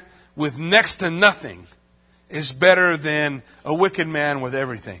man with next to nothing is better than a wicked man with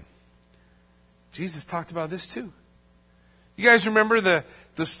everything. Jesus talked about this too. You guys remember the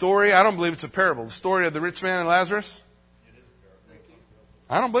story? I don't believe it's a parable. The story of the rich man and Lazarus?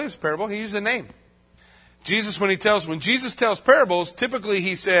 I don't believe it's a parable. He used a name. When Jesus tells parables, typically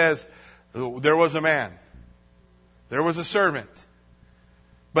he says, there was a man. There was a servant.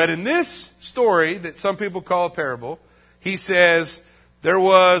 But in this story that some people call a parable, he says there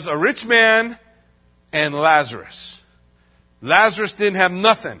was a rich man and Lazarus. Lazarus didn't have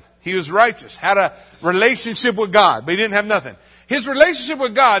nothing. He was righteous, had a relationship with God, but he didn't have nothing. His relationship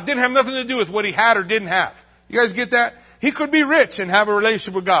with God didn't have nothing to do with what he had or didn't have. You guys get that? He could be rich and have a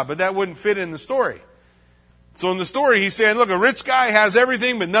relationship with God, but that wouldn't fit in the story. So in the story, he's saying, look, a rich guy has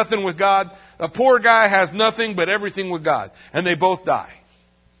everything but nothing with God. A poor guy has nothing but everything with God. And they both die.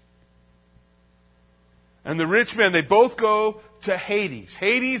 And the rich man, they both go to Hades.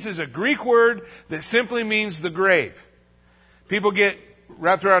 Hades is a Greek word that simply means the grave. People get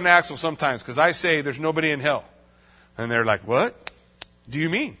wrapped around the axle sometimes because I say there's nobody in hell. And they're like, what do you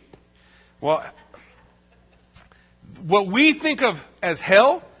mean? Well, what we think of as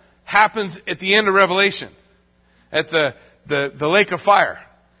hell happens at the end of Revelation. At the lake of fire.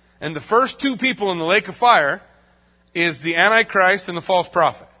 And the first two people in the lake of fire is the Antichrist and the false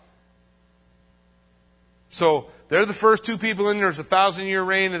prophet. So they're the first two people in there. There's a 1,000-year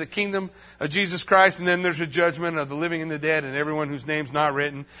reign of the kingdom of Jesus Christ, and then there's a judgment of the living and the dead, and everyone whose name's not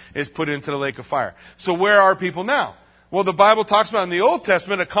written is put into the lake of fire. So where are people now? Well, the Bible talks about in the Old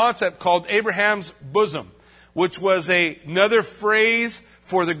Testament a concept called Abraham's bosom, which was another phrase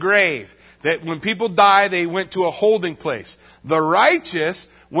for the grave. That when people die, they went to a holding place. The righteous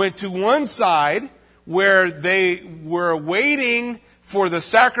went to one side where they were waiting for the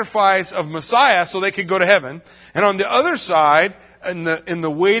sacrifice of Messiah so they could go to heaven. And on the other side, in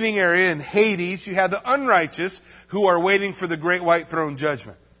the waiting area in Hades, you had the unrighteous who are waiting for the great white throne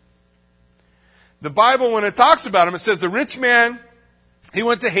judgment. The Bible, when it talks about him, it says the rich man, he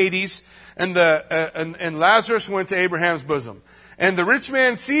went to Hades, and Lazarus went to Abraham's bosom. And the rich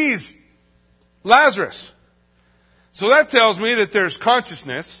man sees Lazarus. So that tells me that there's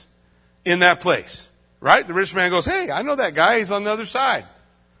consciousness in that place. Right? The rich man goes, hey, I know that guy. He's on the other side.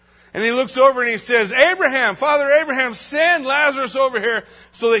 And he looks over and he says, Abraham, Father Abraham, send Lazarus over here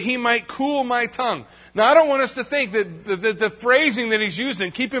so that he might cool my tongue. Now, I don't want us to think that the phrasing that he's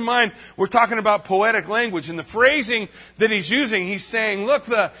using, keep in mind, we're talking about poetic language. And the phrasing that he's using, he's saying, look,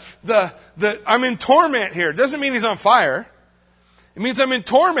 I'm in torment here. It doesn't mean he's on fire. It means I'm in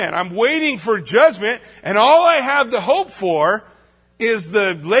torment. I'm waiting for judgment. And all I have to hope for is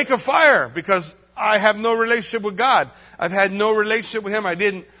the lake of fire, because I have no relationship with God. I've had no relationship with Him. I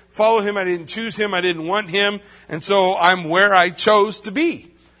didn't follow Him. I didn't choose Him. I didn't want Him. And so I'm where I chose to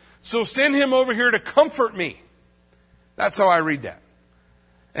be. So send Him over here to comfort me. That's how I read that.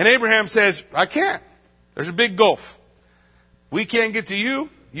 And Abraham says, I can't. There's a big gulf. We can't get to you.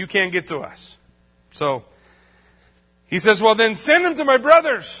 You can't get to us. So he says, well, then send him to my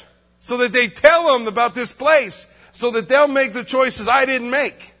brothers so that they tell them about this place so that they'll make the choices I didn't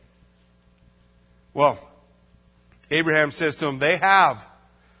make. Well, Abraham says to him, they have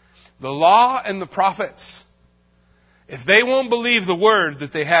the law and the prophets. If they won't believe the word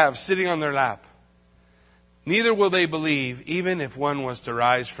that they have sitting on their lap, neither will they believe even if one was to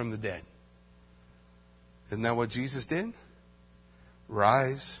rise from the dead. Isn't that what Jesus did?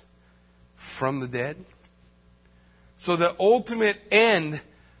 Rise from the dead. So the ultimate end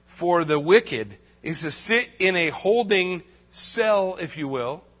for the wicked is to sit in a holding cell, if you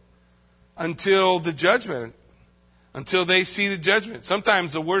will, until the judgment, until they see the judgment.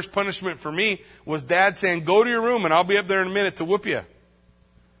 Sometimes the worst punishment for me was Dad saying, go to your room and I'll be up there in a minute to whoop you.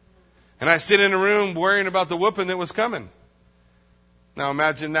 And I sit in a room worrying about the whooping that was coming. Now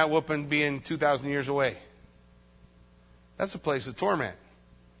imagine that whooping being 2,000 years away. That's a place of torment.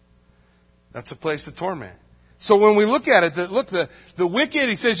 That's a place of torment. So when we look at it, the wicked,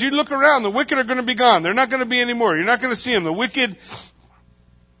 he says, you look around, the wicked are going to be gone. They're not going to be anymore. You're not going to see them. The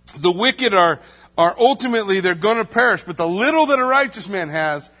wicked are ultimately, they're going to perish. But the little that a righteous man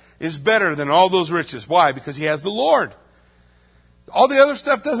has is better than all those riches. Why? Because he has the Lord. All the other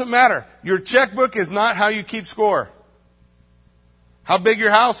stuff doesn't matter. Your checkbook is not how you keep score. How big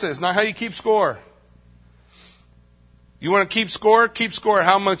your house is, not how you keep score. You want to keep score? Keep score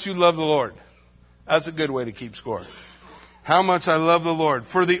how much you love the Lord. That's a good way to keep score. How much I love the Lord.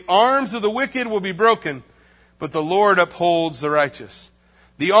 For the arms of the wicked will be broken, but the Lord upholds the righteous.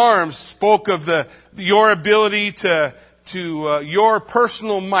 The arms spoke of your ability to your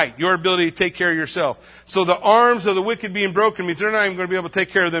personal might, your ability to take care of yourself. So the arms of the wicked being broken means they're not even going to be able to take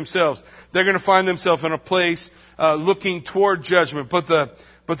care of themselves. They're going to find themselves in a place looking toward judgment. But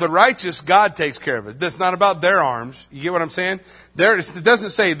the righteous, God takes care of it. It's not about their arms. You get what I'm saying? It doesn't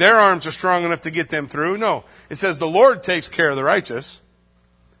say their arms are strong enough to get them through. No. It says the Lord takes care of the righteous.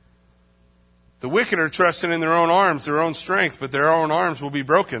 The wicked are trusting in their own arms, their own strength, but their own arms will be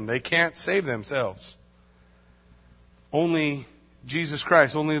broken. They can't save themselves. Only Jesus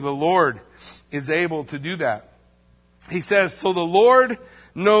Christ, only the Lord is able to do that. He says, so the Lord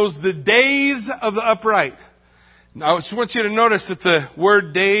knows the days of the upright. Now, I just want you to notice that the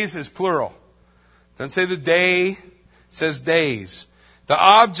word days is plural. It doesn't say the day, it says days. The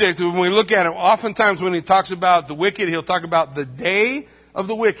object, when we look at it, oftentimes when he talks about the wicked, he'll talk about the day of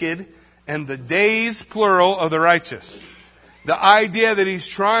the wicked and the days, plural, of the righteous. The idea that he's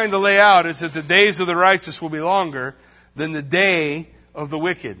trying to lay out is that the days of the righteous will be longer than the day of the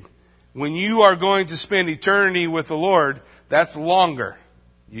wicked. When you are going to spend eternity with the Lord, that's longer.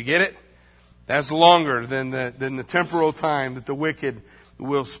 You get it? That's longer than the temporal time that the wicked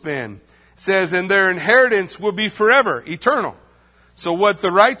will spend. It says, and their inheritance will be forever, eternal. So what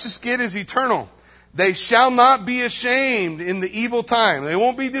the righteous get is eternal. They shall not be ashamed in the evil time. They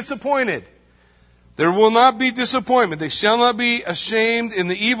won't be disappointed. There will not be disappointment. They shall not be ashamed in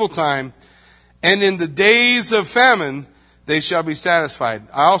the evil time. And in the days of famine, they shall be satisfied.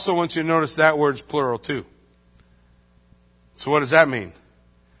 I also want you to notice that word's plural too. So what does that mean?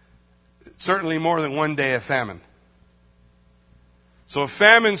 Certainly more than one day of famine. So if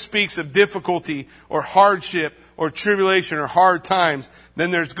famine speaks of difficulty or hardship or tribulation or hard times, then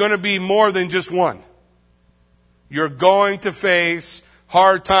there's going to be more than just one. You're going to face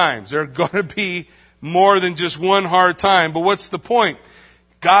hard times. There are going to be more than just one hard time. But what's the point?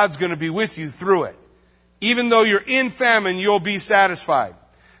 God's going to be with you through it. Even though you're in famine, you'll be satisfied.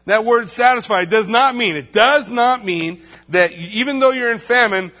 That word satisfied does not mean that even though you're in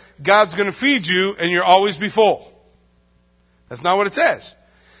famine, God's going to feed you and you'll always be full. That's not what it says.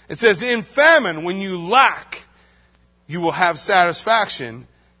 It says in famine, when you lack, you will have satisfaction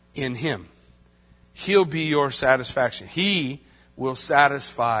in Him. He'll be your satisfaction. He will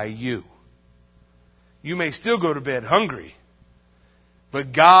satisfy you. You may still go to bed hungry,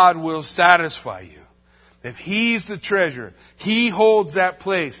 but God will satisfy you. If He's the treasure, He holds that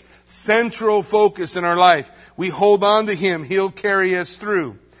place. Central focus in our life. We hold on to Him. He'll carry us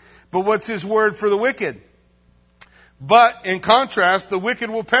through. But what's His word for the wicked? But in contrast, the wicked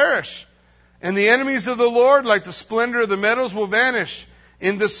will perish. And the enemies of the Lord, like the splendor of the meadows, will vanish.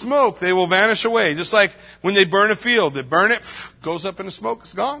 In the smoke, they will vanish away. Just like when they burn a field. They burn it, goes up in the smoke,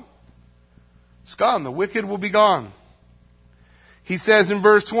 it's gone. It's gone. The wicked will be gone. He says in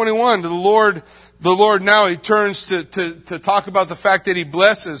verse 21, to the Lord now, He turns to talk about the fact that He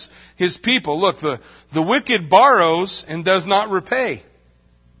blesses His people. Look, the wicked borrows and does not repay.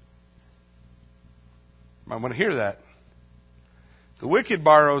 I want to hear that. The wicked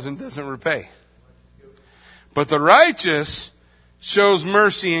borrows and doesn't repay. But the righteous shows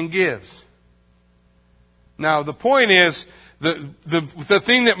mercy and gives. Now, the point is, the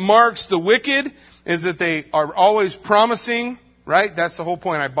thing that marks the wicked is that they are always promising, right? That's the whole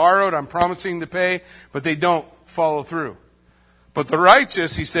point. I borrowed, I'm promising to pay, but they don't follow through. But the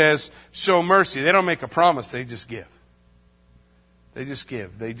righteous, he says, show mercy. They don't make a promise, they just give. They just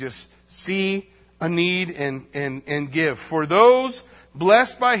give. They just see a need and give. For those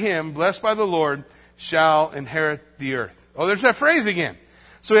blessed by Him, blessed by the Lord, shall inherit the earth. Oh, there's that phrase again.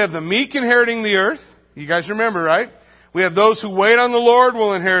 So we have the meek inheriting the earth. You guys remember, right? We have those who wait on the Lord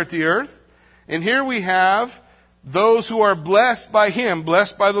will inherit the earth. And here we have those who are blessed by Him,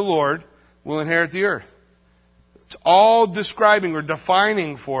 blessed by the Lord, will inherit the earth. It's all describing or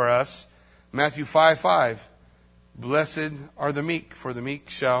defining for us Matthew 5:5. Blessed are the meek, for the meek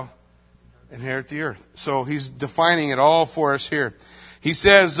shall inherit the earth. So He's defining it all for us here. He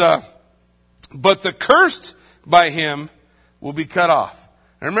says, but the cursed by Him will be cut off.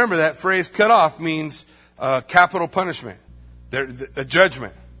 And remember, that phrase cut off means capital punishment, a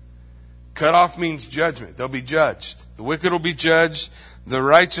judgment. Cut off means judgment. They'll be judged. The wicked will be judged. The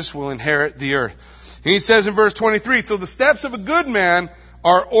righteous will inherit the earth. And he says in verse 23, so the steps of a good man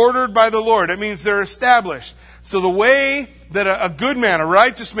are ordered by the Lord. That means they're established. So the way that a good man, a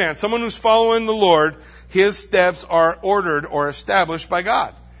righteous man, someone who's following the Lord, his steps are ordered or established by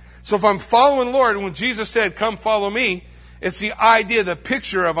God. So if I'm following the Lord, when Jesus said, come follow me, it's the idea, the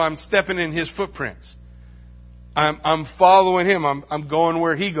picture of I'm stepping in His footprints. I'm following Him. I'm going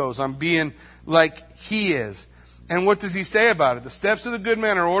where He goes. I'm being like He is. And what does He say about it? The steps of the good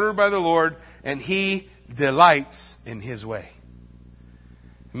man are ordered by the Lord, and He delights in His way.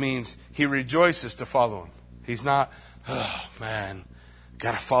 It means He rejoices to follow Him. He's not, oh man,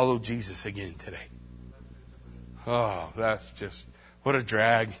 got to follow Jesus again today. Oh, that's just, what a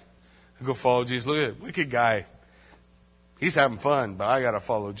drag. Go follow Jesus. Look at that wicked guy. He's having fun, but I got to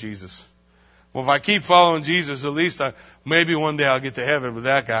follow Jesus. Well, if I keep following Jesus, at least maybe one day I'll get to heaven. But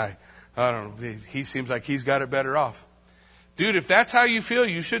that guy, I don't know. He seems like he's got it better off. Dude, if that's how you feel,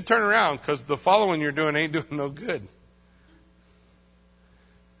 you should turn around, because the following you're doing ain't doing no good.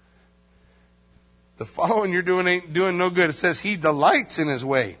 The following you're doing ain't doing no good. It says He delights in His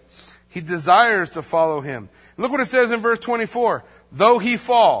way. He desires to follow Him. Look what it says in verse 24. Though he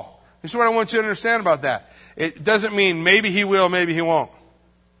fall. This is what I want you to understand about that. It doesn't mean maybe he will, maybe he won't.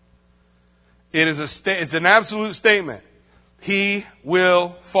 It is it's an absolute statement. He will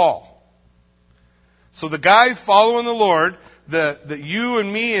fall. So the guy following the Lord, that you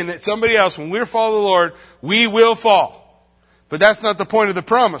and me and somebody else, when we're following the Lord, we will fall. But that's not the point of the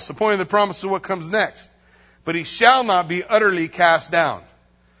promise. The point of the promise is what comes next. But he shall not be utterly cast down.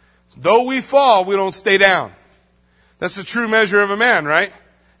 Though we fall, we don't stay down. That's the true measure of a man, right?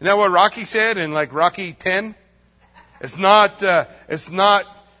 Isn't that what Rocky said in like Rocky 10? It's not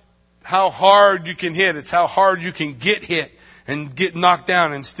how hard you can hit. It's how hard you can get hit and get knocked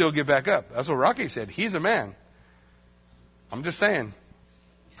down and still get back up. That's what Rocky said. He's a man. I'm just saying.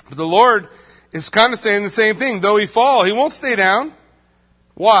 But the Lord is kind of saying the same thing. Though he fall, he won't stay down.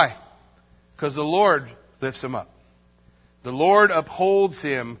 Why? Because the Lord lifts him up. The Lord upholds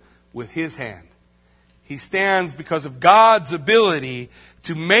him with His hand. He stands because of God's ability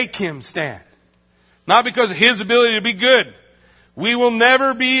to make him stand. Not because of His ability to be good. We will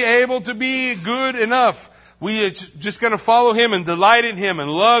never be able to be good enough. We are just going to follow Him and delight in Him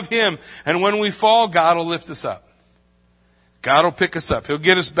and love Him. And when we fall, God will lift us up. God will pick us up. He'll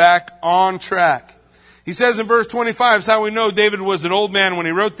get us back on track. He says in verse 25, it's how we know David was an old man when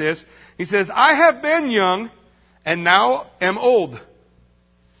he wrote this. He says, I have been young and now am old.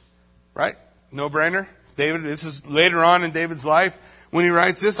 Right? No brainer. David, this is later on in David's life when he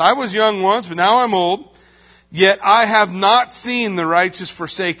writes this. I was young once, but now I'm old. Yet I have not seen the righteous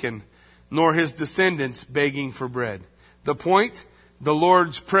forsaken, nor his descendants begging for bread. The point, the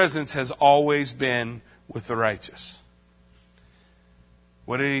Lord's presence has always been with the righteous.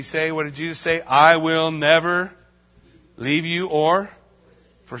 What did He say? What did Jesus say? I will never leave you or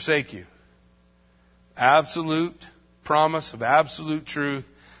forsake you. Absolute promise of absolute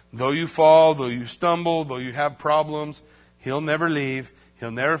truth. Though you fall, though you stumble, though you have problems, He'll never leave.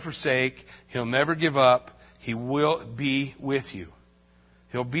 He'll never forsake. He'll never give up. He will be with you.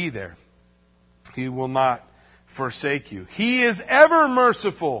 He'll be there. He will not forsake you. He is ever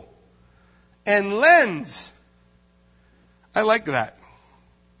merciful and lends. I like that.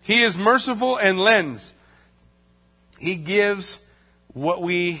 He is merciful and lends. He gives what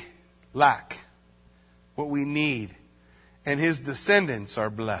we lack, what we need. And His descendants are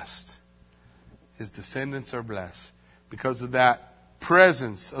blessed. His descendants are blessed because of that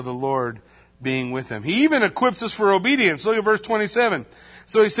presence of the Lord being with Him. He even equips us for obedience. Look at verse 27.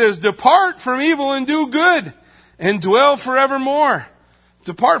 So He says, depart from evil and do good and dwell forevermore.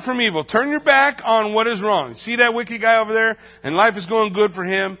 Depart from evil. Turn your back on what is wrong. See that wicked guy over there and life is going good for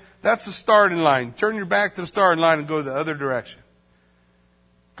him? That's the starting line. Turn your back to the starting line and go the other direction.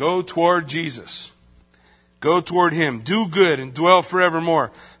 Go toward Jesus. Go toward Him. Do good and dwell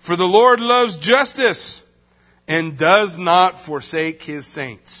forevermore. For the Lord loves justice and does not forsake His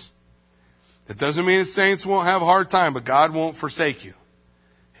saints. That doesn't mean His saints won't have a hard time, but God won't forsake you.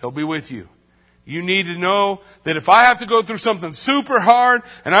 He'll be with you. You need to know that if I have to go through something super hard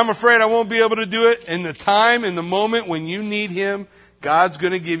and I'm afraid I won't be able to do it, in the time, in the moment when you need Him, God's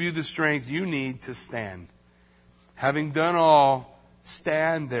going to give you the strength you need to stand. Having done all,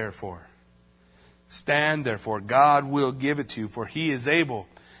 stand therefore. Stand therefore. God will give it to you, for He is able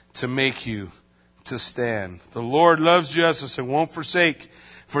to make you to stand. The Lord loves justice and won't forsake,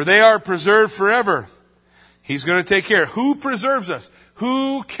 for they are preserved forever. He's going to take care. Who preserves us?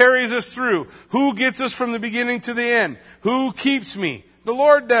 Who carries us through? Who gets us from the beginning to the end? Who keeps me? The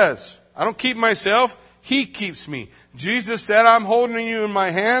Lord does. I don't keep myself. He keeps me. Jesus said, I'm holding you in my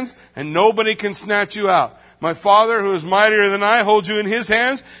hands and nobody can snatch you out. My Father, who is mightier than I, holds you in His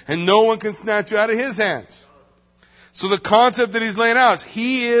hands and no one can snatch you out of His hands. So the concept that He's laying out is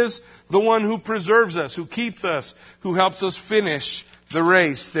He is the one who preserves us, who keeps us, who helps us finish the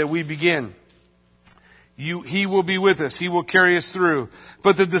race that we begin. He will be with us. He will carry us through.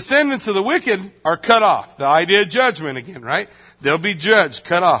 But the descendants of the wicked are cut off. The idea of judgment again, right? They'll be judged,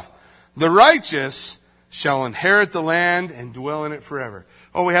 cut off. The righteous shall inherit the land and dwell in it forever.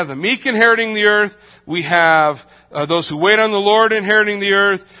 Oh, we have the meek inheriting the earth. We have those who wait on the Lord inheriting the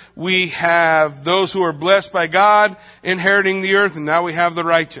earth. We have those who are blessed by God inheriting the earth. And now we have the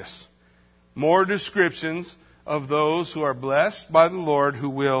righteous. More descriptions of those who are blessed by the Lord who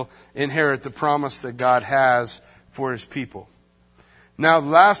will inherit the promise that God has for His people. Now, the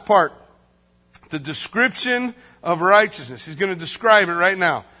last part, the description of righteousness. He's going to describe it right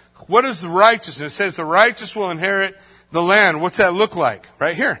now. What is the righteousness? It says the righteous will inherit the land. What's that look like?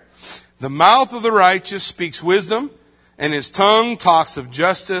 Right here. The mouth of the righteous speaks wisdom, and his tongue talks of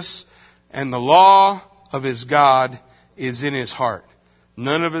justice, and the law of his God is in his heart.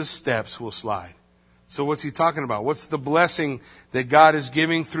 None of his steps will slide. So what's he talking about? What's the blessing that God is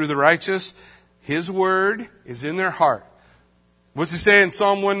giving through the righteous? His word is in their heart. What's he say in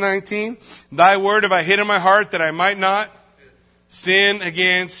Psalm 119? Thy word have I hid in my heart that I might not sin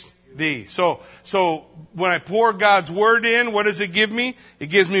against thee. So when I pour God's word in, what does it give me? It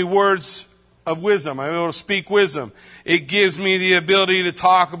gives me words of wisdom. I'm able to speak wisdom. It gives me the ability to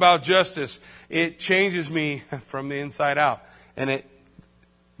talk about justice. It changes me from the inside out. And it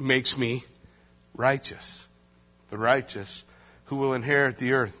makes me righteous. The righteous who will inherit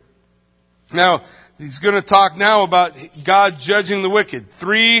the earth. Now, he's going to talk now about God judging the wicked.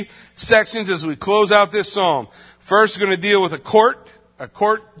 3 sections as we close out this psalm. First, he's going to deal with a court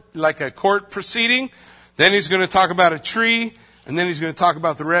like a court proceeding. Then he's going to talk about a tree. And then he's going to talk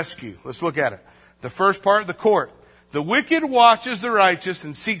about the rescue. Let's look at it. The first part, the court. The wicked watches the righteous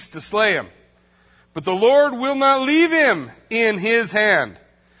and seeks to slay him. But the Lord will not leave him in his hand.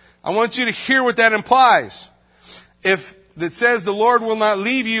 I want you to hear what that implies. If it says the Lord will not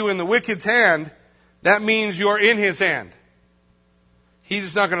leave you in the wicked's hand, that means you're in his hand. He's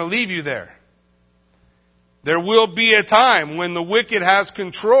just not going to leave you there. There will be a time when the wicked has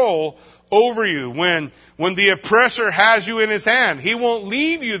control over you, when the oppressor has you in his hand. He won't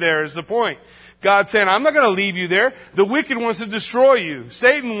leave you there is the point. God saying, I'm not going to leave you there. The wicked wants to destroy you.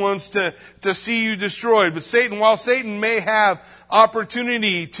 Satan wants to see you destroyed. But while Satan may have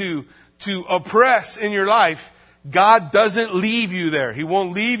opportunity to oppress in your life, God doesn't leave you there. He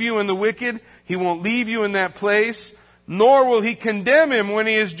won't leave you in the wicked. He won't leave you in that place, nor will he condemn him when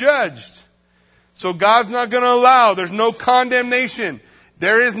he is judged. So God's not going to allow. There's no condemnation.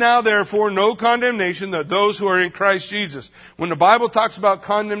 There is now, therefore, no condemnation to those who are in Christ Jesus. When the Bible talks about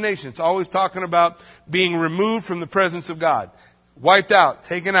condemnation, it's always talking about being removed from the presence of God. Wiped out,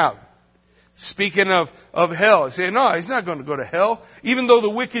 taken out. Speaking of hell, you say, no, he's not going to go to hell. Even though the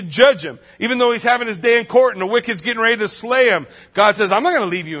wicked judge him, even though he's having his day in court and the wicked's getting ready to slay him, God says, I'm not going to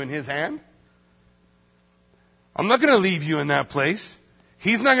leave you in his hand. I'm not going to leave you in that place.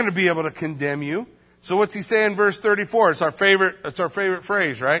 He's not going to be able to condemn you. So what's he say in verse 34? It's our favorite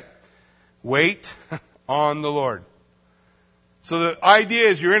phrase, right? Wait on the Lord. So the idea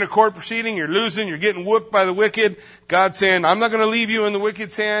is you're in a court proceeding, you're losing, you're getting whooped by the wicked. God's saying, I'm not going to leave you in the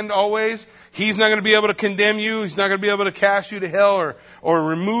wicked's hand always. He's not going to be able to condemn you. He's not going to be able to cast you to hell or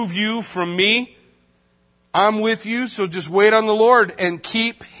remove you from me. I'm with you, so just wait on the Lord and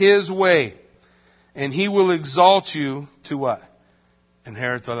keep his way. And he will exalt you to what?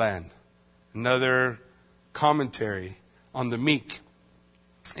 Inherit the land. Another commentary on the meek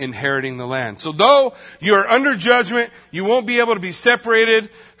inheriting the land. So though you're under judgment, you won't be able to be separated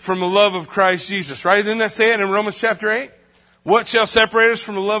from the love of Christ Jesus. Right? Didn't that say it in Romans chapter 8? What shall separate us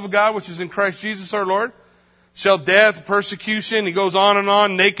from the love of God which is in Christ Jesus our Lord? Shall death, persecution, he goes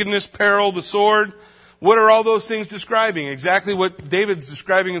on, nakedness, peril, the sword. What are all those things describing? Exactly what David's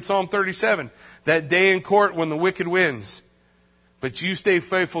describing in Psalm 37. That day in court when the wicked wins. But you stay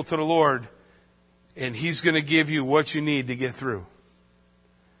faithful to the Lord, and he's going to give you what you need to get through.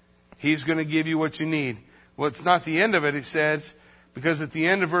 He's going to give you what you need. Well, it's not the end of it, it says, because at the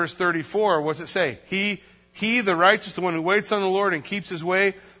end of verse 34, what's it say? He, the righteous, the one who waits on the Lord and keeps his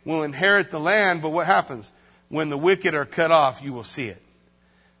way, will inherit the land. But what happens? When the wicked are cut off, you will see it.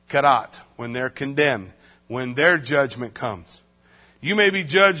 Karat, when they're condemned, when their judgment comes. You may be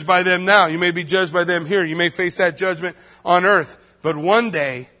judged by them now. You may be judged by them here. You may face that judgment on earth. But one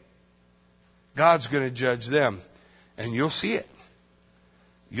day, God's going to judge them. And you'll see it.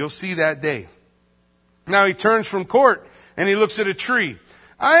 You'll see that day. Now he turns from court and he looks at a tree.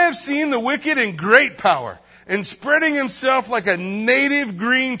 I have seen the wicked in great power and spreading himself like a native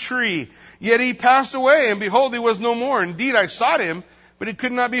green tree. Yet he passed away and behold, he was no more. Indeed, I sought him, but he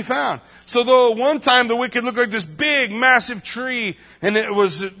could not be found. So though at one time the wicked looked like this big, massive tree, and it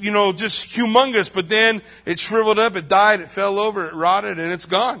was, just humongous, but then it shriveled up, it died, it fell over, it rotted, and it's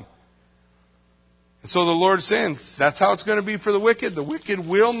gone. And so the Lord says, that's how it's going to be for the wicked. The wicked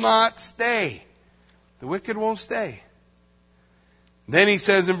will not stay. The wicked won't stay. Then he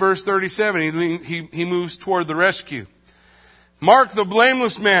says in verse 37, he moves toward the rescue. Mark the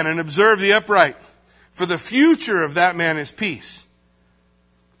blameless man and observe the upright, for the future of that man is peace.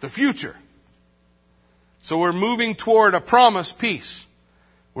 The future. So we're moving toward a promised peace.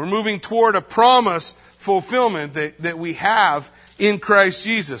 We're moving toward a promised fulfillment that we have in Christ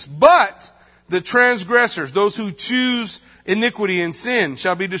Jesus. But the transgressors, those who choose iniquity and sin,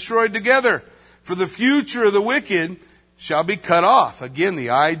 shall be destroyed together. For the future of the wicked shall be cut off. Again,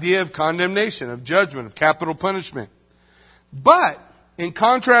 the idea of condemnation, of judgment, of capital punishment. But, in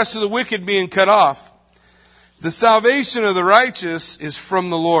contrast to the wicked being cut off, the salvation of the righteous is from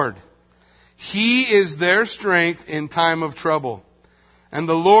the Lord. He is their strength in time of trouble. And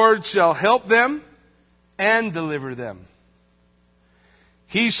the Lord shall help them and deliver them.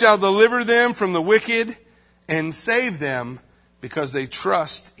 He shall deliver them from the wicked and save them because they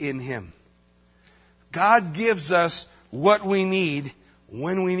trust in Him. God gives us what we need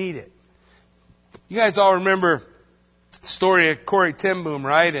when we need it. You guys all remember the story of Corrie ten Boom,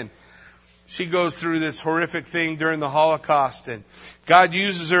 right? And she goes through this horrific thing during the Holocaust, and God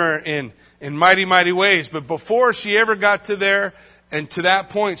uses her in mighty, mighty ways. But before she ever got to there and to that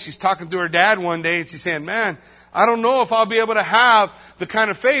point, she's talking to her dad one day, and she's saying, man, I don't know if I'll be able to have the kind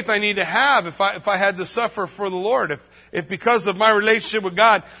of faith I need to have if I had to suffer for the Lord. If because of my relationship with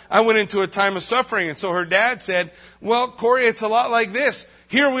God, I went into a time of suffering. And so her dad said, well, Corrie, it's a lot like this.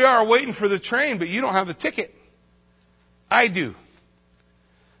 Here we are waiting for the train, but you don't have the ticket. I do.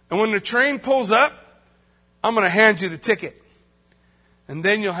 And when the train pulls up, I'm going to hand you the ticket. And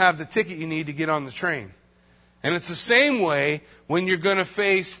then you'll have the ticket you need to get on the train. And it's the same way when you're going to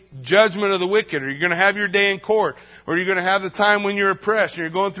face judgment of the wicked, or you're going to have your day in court, or you're going to have the time when you're oppressed, and you're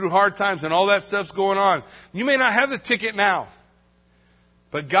going through hard times, and all that stuff's going on. You may not have the ticket now,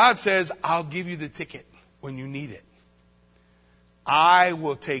 but God says, I'll give you the ticket when you need it. I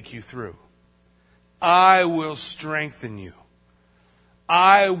will take you through. I will strengthen you.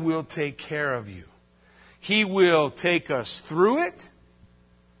 I will take care of you. He will take us through it,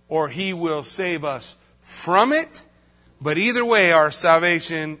 or He will save us from it. But either way, our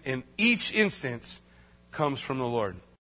salvation in each instance comes from the Lord.